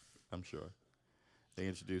 I'm sure. They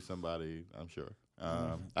introduced somebody. I'm sure.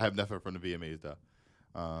 I have nothing from the VMAs though.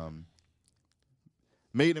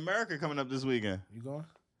 Made in America coming up this weekend. You going?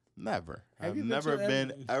 Never. Have I've you been never to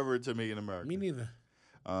been ever to Made in America. Me neither.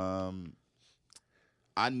 I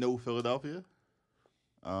know Philadelphia.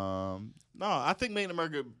 No, I think Made in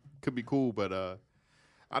America could be cool, but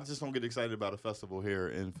I just don't get excited about a festival here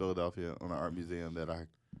in Philadelphia on an art museum that I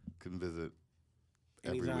can visit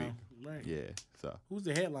every Anytime. week. Right. Yeah, so Who's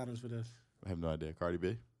the headliners for this? I have no idea. Cardi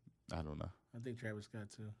B? I don't know. I think Travis Scott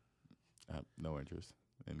too. I have no interest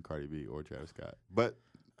in Cardi B or Travis Scott. But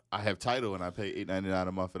I have Tidal and I pay $8.99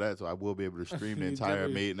 a month for that, so I will be able to stream the entire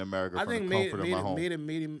Definitely. Made in America I from think the comfort of my home. Made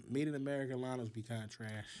in America lineups be kind of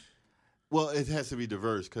trash. Well, it has to be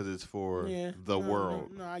diverse because it's for the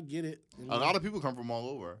world. No, I get it. A lot of people come from all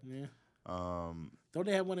over. Yeah. Don't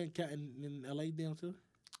they have one in L.A. down too?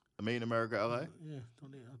 Made in America, LA? Yeah.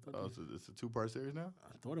 Don't they? I thought Oh, so it's a 2-part series now? I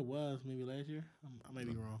thought it was maybe last year. I may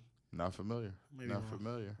be wrong. Not familiar. Maybe Not wrong.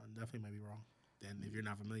 familiar. I definitely may be wrong. Then if you're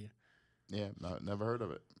not familiar. Yeah, never heard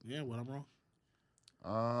of it. Yeah, well, I'm wrong.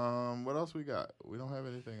 What else we got? We don't have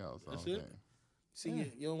anything else. That's I don't it? think. See,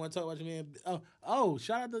 you don't want to talk about your man. Oh,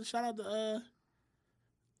 shout out to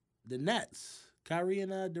the Nets. Kyrie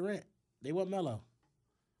and Durant. They want Melo.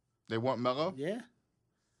 They want Melo? Yeah.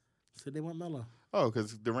 Said they want Melo. Oh,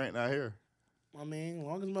 because Durant not here. I mean, as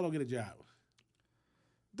long as Melo get a job.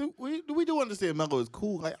 We do understand Melo is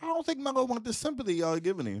cool. Like, I don't think Melo want the sympathy y'all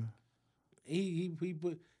giving him. He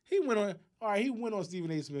went on. All right, he went on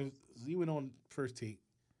Stephen A. Smith. He went on First Take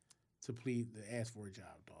to plead to ask for a job,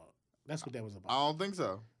 dog. That's what that was about. I don't think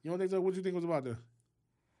so. You don't think so? What you think it was about, though?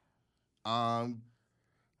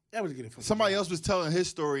 That was getting Somebody else was telling his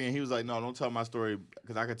story, and he was like, "No, don't tell my story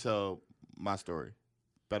because I can tell my story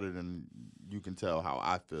better than you can tell how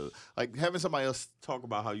I feel." Like having somebody else talk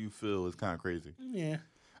about how you feel is kind of crazy. Yeah.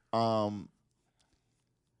 Melo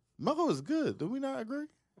is good. Do we not agree?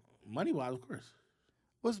 Money wise, of course.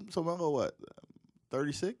 So Melo what?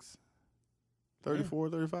 36? 34,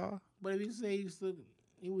 35? But if he says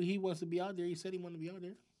he wants to be out there, he said he wanted to be out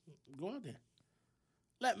there. Go out there.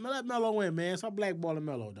 Let Melo win, man. Stop blackballing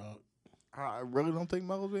Melo, dog. I really don't think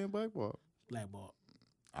Melo's being blackballed. Blackball.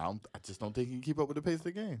 I just don't think he can keep up with the pace of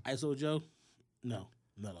the game. ISO Joe? No.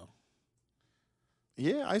 Melo.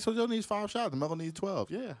 Yeah, ISO Joe needs 5 shots. Melo needs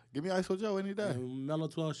 12. Yeah, give me ISO Joe any day. Melo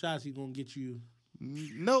 12 shots, he's going to get you.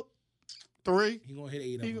 Nope. 3. He's going to hit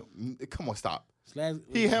 8 of them. Come on, stop. He'd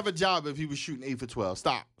He'd have a job if he was shooting 8 for 12.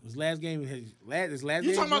 Stop. His last game.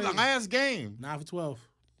 You talking about the last game? 9 for 12.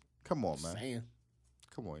 Come on, man. Saying.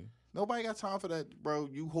 Come on. Nobody got time for that, bro.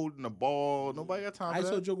 You holding the ball. Nobody got time for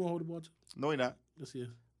that. ISO Joe going to hold the ball, too. No, he not. Yes, he is.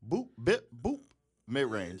 Boop, bip, boop.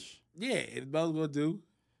 Mid-range. Yeah, and Melo's going to do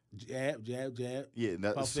jab, jab, jab. Yeah,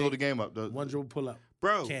 Puff slow fake, the game up. one dribble pull up.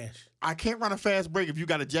 Bro, Cash. I can't run a fast break if you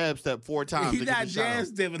got a jab step 4 times. He's not jab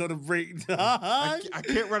stepping on the break, dog. I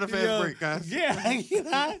can't run a fast break, guys. Yeah,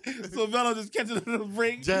 so Melo just catches it on the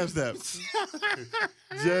break. Jab step.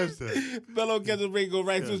 Jab step. Melo catches the break, go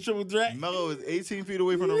right to the triple threat. Melo is 18 feet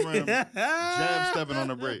away from the rim. Jab stepping on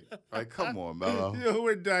the break. Like, come on, Melo. Yo,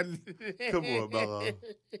 we're done. Come on, Melo.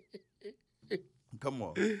 Come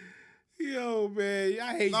on. Yo, man,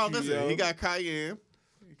 I hate No, you, listen, yo. he got Cayenne.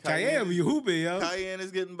 Cayenne be hooping, yo. Cayenne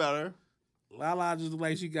is getting better. Lala just look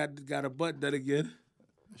like she got her butt done again.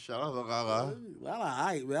 Shout out to Lala. Lala, all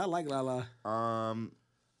right, man. I like Lala.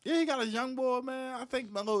 Yeah, he got a young boy, man. I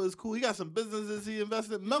think Melo is cool. He got some businesses he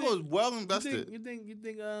invested. Melo is well invested. You think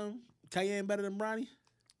Cayenne better than Bronny?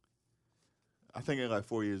 I think it's like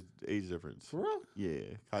 4 years age difference. For real? Yeah,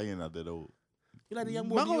 Cayenne not that old. You like the young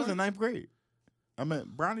boy Melo's Dior? in 9th grade. I mean,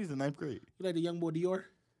 Bronny's in 9th grade. You like the young boy Dior?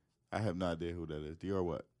 I have no idea who that is. Dior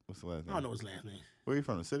what? What's the last name? I don't know his last name. Where are you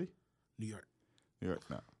from? The city? New York. New York?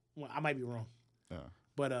 No. Well, I might be wrong. No.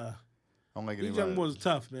 But I don't like these anybody. young boys are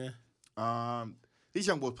tough, man. These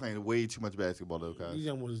young boys playing way too much basketball, though, guys. These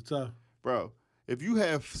young boys are tough. Bro, if you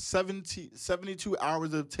have 72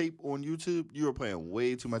 hours of tape on YouTube, you are playing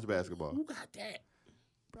way too much basketball. Who got that?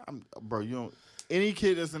 Bro, you don't. Any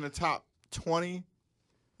kid that's in the top 20,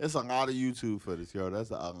 it's a lot of YouTube footage, yo.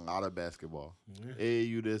 That's a lot of basketball. Yeah.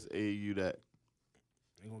 AAU this, AAU that.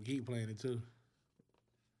 They're going to keep playing it, too.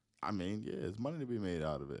 I mean, yeah, it's money to be made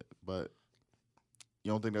out of it. But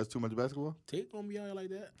you don't think that's too much basketball? Tape going to be out here like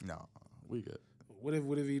that? No, we good.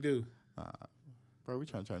 What if he do? Bro, we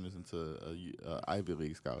trying to turn this into a Ivy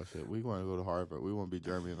League scholarship. We want to go to Harvard. We want to be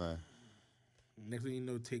Jeremy Lin. Next thing you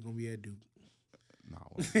know, Tape going to be at Duke.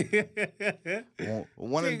 No.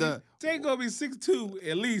 One and done. Tank gonna be 6'2"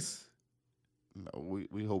 at least. No,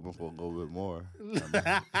 we hoping for a little bit more.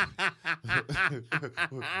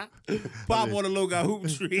 Pop on the logo hoop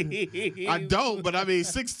tree. I don't, but I mean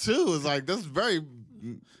 6'2" is like that's very.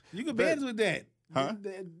 You can manage with that. Huh?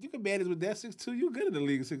 You can manage with that 6'2". You good in the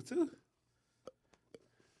league 6'2".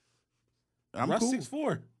 I'm Russ cool.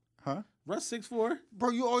 6'4". Huh? Russ 6'4". Bro,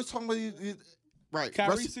 you always talking about right? Kyrie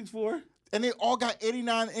Russ, 6'4". and they all got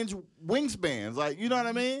 89-inch wingspans. Like, you know what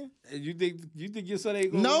I mean? And you think your son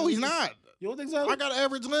ain't going? No, he's not. You don't think so? I got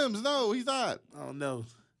average limbs. No, he's not. I don't know.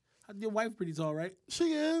 Your wife pretty tall, right?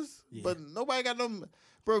 She is, Yeah. but nobody got them.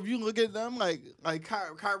 Bro, if you look at them, like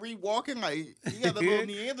Kyrie walking, like he got the little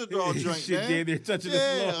Neanderthal joint, Shit, man. damn near touching the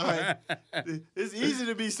floor. Like, it's easy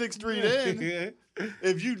to be 6'3" then.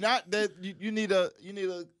 If you not that, you need a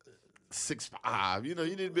 6'5". You know,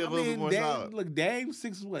 you need to be a little bit more solid. Look, Dame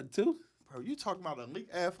 6'2". Bro, you talking about elite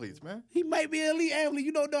athletes, man. He might be an elite athlete.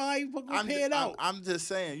 You don't know how he fucking pay it out. I'm just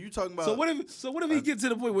saying, you talking about. So what if he gets to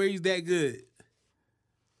the point where he's that good?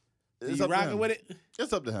 It's You up to rocking him. with it?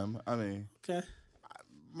 It's up to him. I mean, Okay.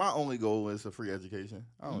 my only goal is a free education.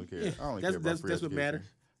 I don't care. Yeah, I don't that's- care about that's- free that's what education. matters.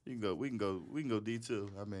 You can go. We can go D2.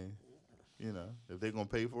 I mean, you know, if they're gonna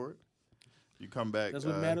pay for it, you come back. That's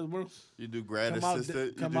what matters, bro. You do grad Come out,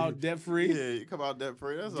 assistant. come out debt free. Yeah, you come out debt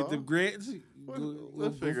free. That's Get all. the grants.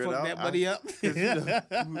 We'll figure it fuck out. that money up. 'Cause, you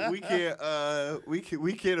know,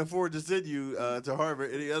 we can't afford to send you to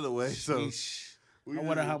Harvard any other way. So Sheesh. I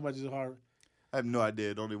wonder how much is hard. I have no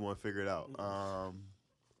idea. Don't even want to figure it out.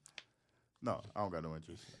 No, I don't got no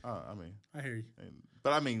interest. I mean, I hear you.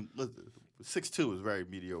 but I mean, listen, 6'2" is very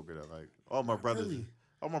mediocre. Though. Like all my brothers, Really?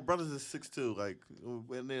 all my brothers is 6'2". Like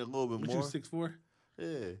when they're a little bit What more. you 6'4"?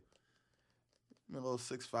 Yeah. I'm a little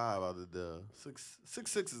 6'5" out of the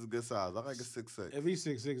 6'6" is a good size. I like a 6'6". If he's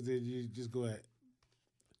 6'6", then you just go ahead.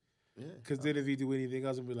 Yeah. Because then if he do anything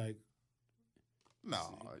else, it'll be like,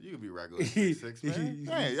 No, you can be regular 6'6", man.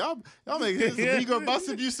 Hey, y'all make his ego bust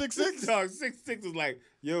if you 6'6". Dog, 6'6" is like,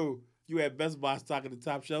 yo, you at Best Buy stocking the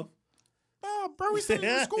top shelf? Nah, bro, we still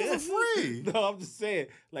in school for free. No, I'm just saying.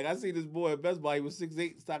 Like, I see this boy at Best Buy. He was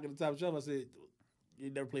 6'8", stocking the top shelf. I said, you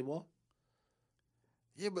never play ball?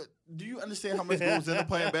 Yeah, but do you understand how much goes into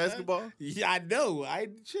playing basketball? Yeah, I know. I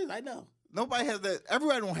know. Nobody has that.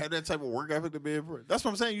 Everybody don't have that type of work ethic to be able. That's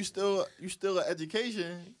what I'm saying. You still an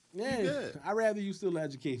education. Yeah, good. I'd rather you still in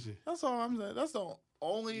education. That's all I'm saying. That's the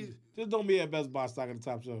only. Just don't be at Best Buy stocking the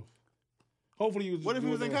top shelf. Hopefully you was. What if he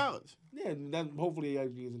was in college? Yeah, hopefully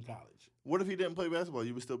he was in college. What if he didn't play basketball?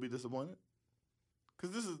 You would still be disappointed?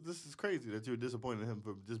 Because this is crazy that you were disappointed in him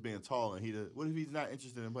for just being tall and what if he's not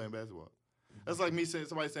interested in playing basketball? That's like me saying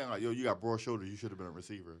somebody saying like, "Yo, you got broad shoulders. You should have been a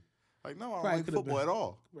receiver." Like, no, I don't Probably like could've football been. at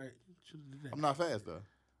all. Right. Should've did that. I'm not fast though.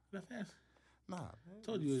 Not fast. Nah.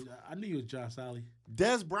 Told you. I knew you was John Solly.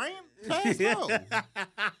 Des Bryant? Fast? No.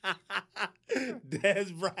 Des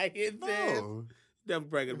Bryant. No. Des Bryant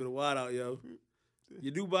could have been a wide out, yo.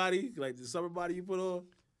 Your new body, like the summer body you put on,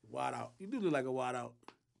 wide out. You do look like a wide out.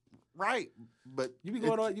 Right, but You be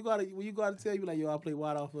going on. You gotta when you go out to tell you like, yo, I play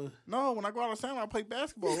wide out for. No, when I go out of town, I play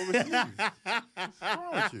basketball overseas. What's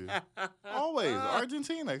wrong with you? Always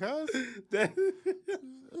Argentina, cuz. I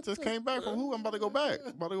just came back from who? I'm about to go back.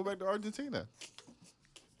 I'm about to go back to Argentina.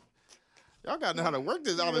 Y'all got to know how to work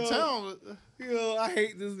this out of town, Yo, I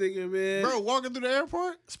hate this nigga, man. bro. Walking through the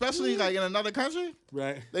airport, especially like in another country,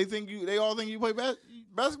 Right. they all think you play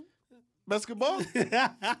basketball.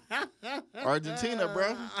 Argentina,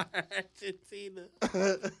 bro. Argentina.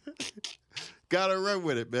 Gotta run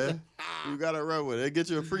with it, man. You gotta run with it. They get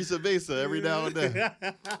you a free cerveza every now and then.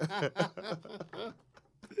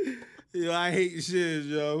 Yo, I hate shit,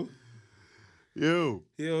 yo. Yo,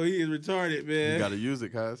 Yo, he is retarded, man. you gotta use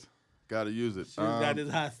it, guys. Gotta use it. Shit got this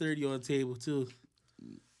hot 30 on the table, too.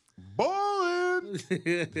 Ballin'.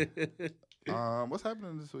 What's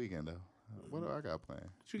happening this weekend though? What do I got planned?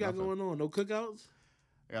 What you got going on? No cookouts?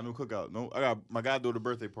 I got no cookout. No, I got my goddaughter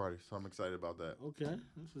birthday party, so I'm excited about that. Okay,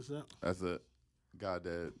 that's what's up. That's it.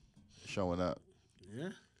 Goddad showing up. Yeah.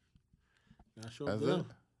 Gotta show That's up. it.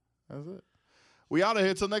 That's it. We out of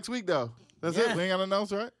here till next week though. That's Yeah. it. We ain't got nothing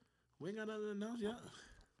else, right? We ain't got nothing to announce yet.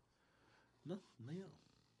 No, no.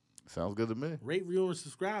 Sounds good to me. Rate, review, and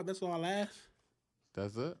subscribe. That's all I ask.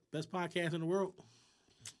 That's it. Best podcast in the world.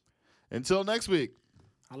 Until next week.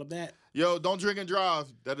 Holla back. Yo, don't drink and drive.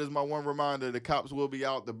 That is my one reminder. The cops will be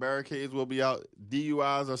out. The barricades will be out.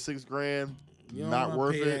 DUIs are $6,000. You don't Not wanna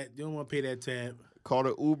worth pay it. That, you don't want to pay that tab. Call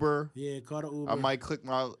the Uber. Yeah, call the Uber. I might click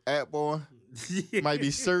my app on. Might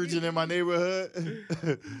be surging in my neighborhood.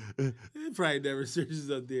 It probably never searches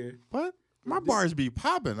up there. What? My bars be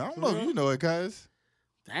popping. I don't know if you know it, guys.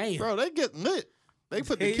 Damn. Bro, they get lit. They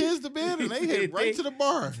put the kids to bed and they head right to the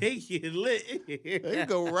bar. They get lit. They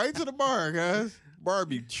go right to the bar, guys. Bar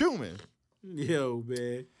be chewing. Yo,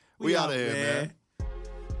 man. We out of here, man.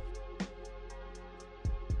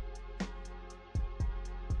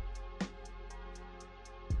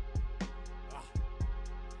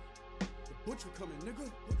 The butcher coming, nigga.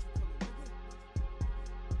 Butcher coming, nigga.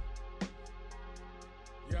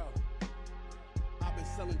 Yo. I've been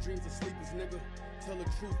selling dreams of sleepers, nigga. Tell the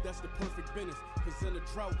truth, that's the perfect business. Cause in a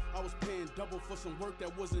drought, I was paying double for some work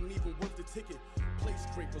that wasn't even worth the ticket. Plate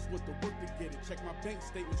scrapers with the work to get it. Check my bank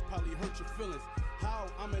statements, probably hurt your feelings. How?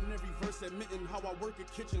 I'm in every verse admitting how I work a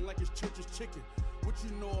kitchen like it's church's chicken. What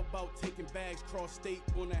you know about taking bags cross state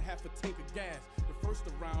on a half a tank of gas? The first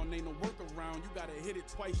around ain't no workaround. You gotta hit it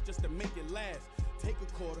twice just to make it last. Take a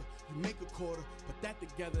quarter, you make a quarter, put that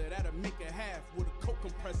together, that'll make a half. With a coke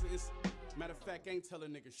compressor, it's matter of fact, I ain't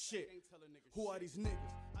telling niggas shit. Who are these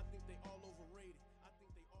niggas?